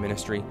Christian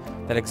ministry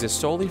that exists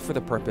solely for the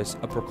purpose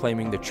of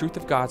proclaiming the truth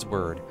of God's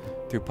Word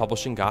through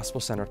publishing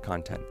gospel-centered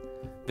content.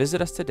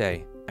 Visit us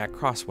today at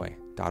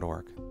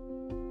crossway.org.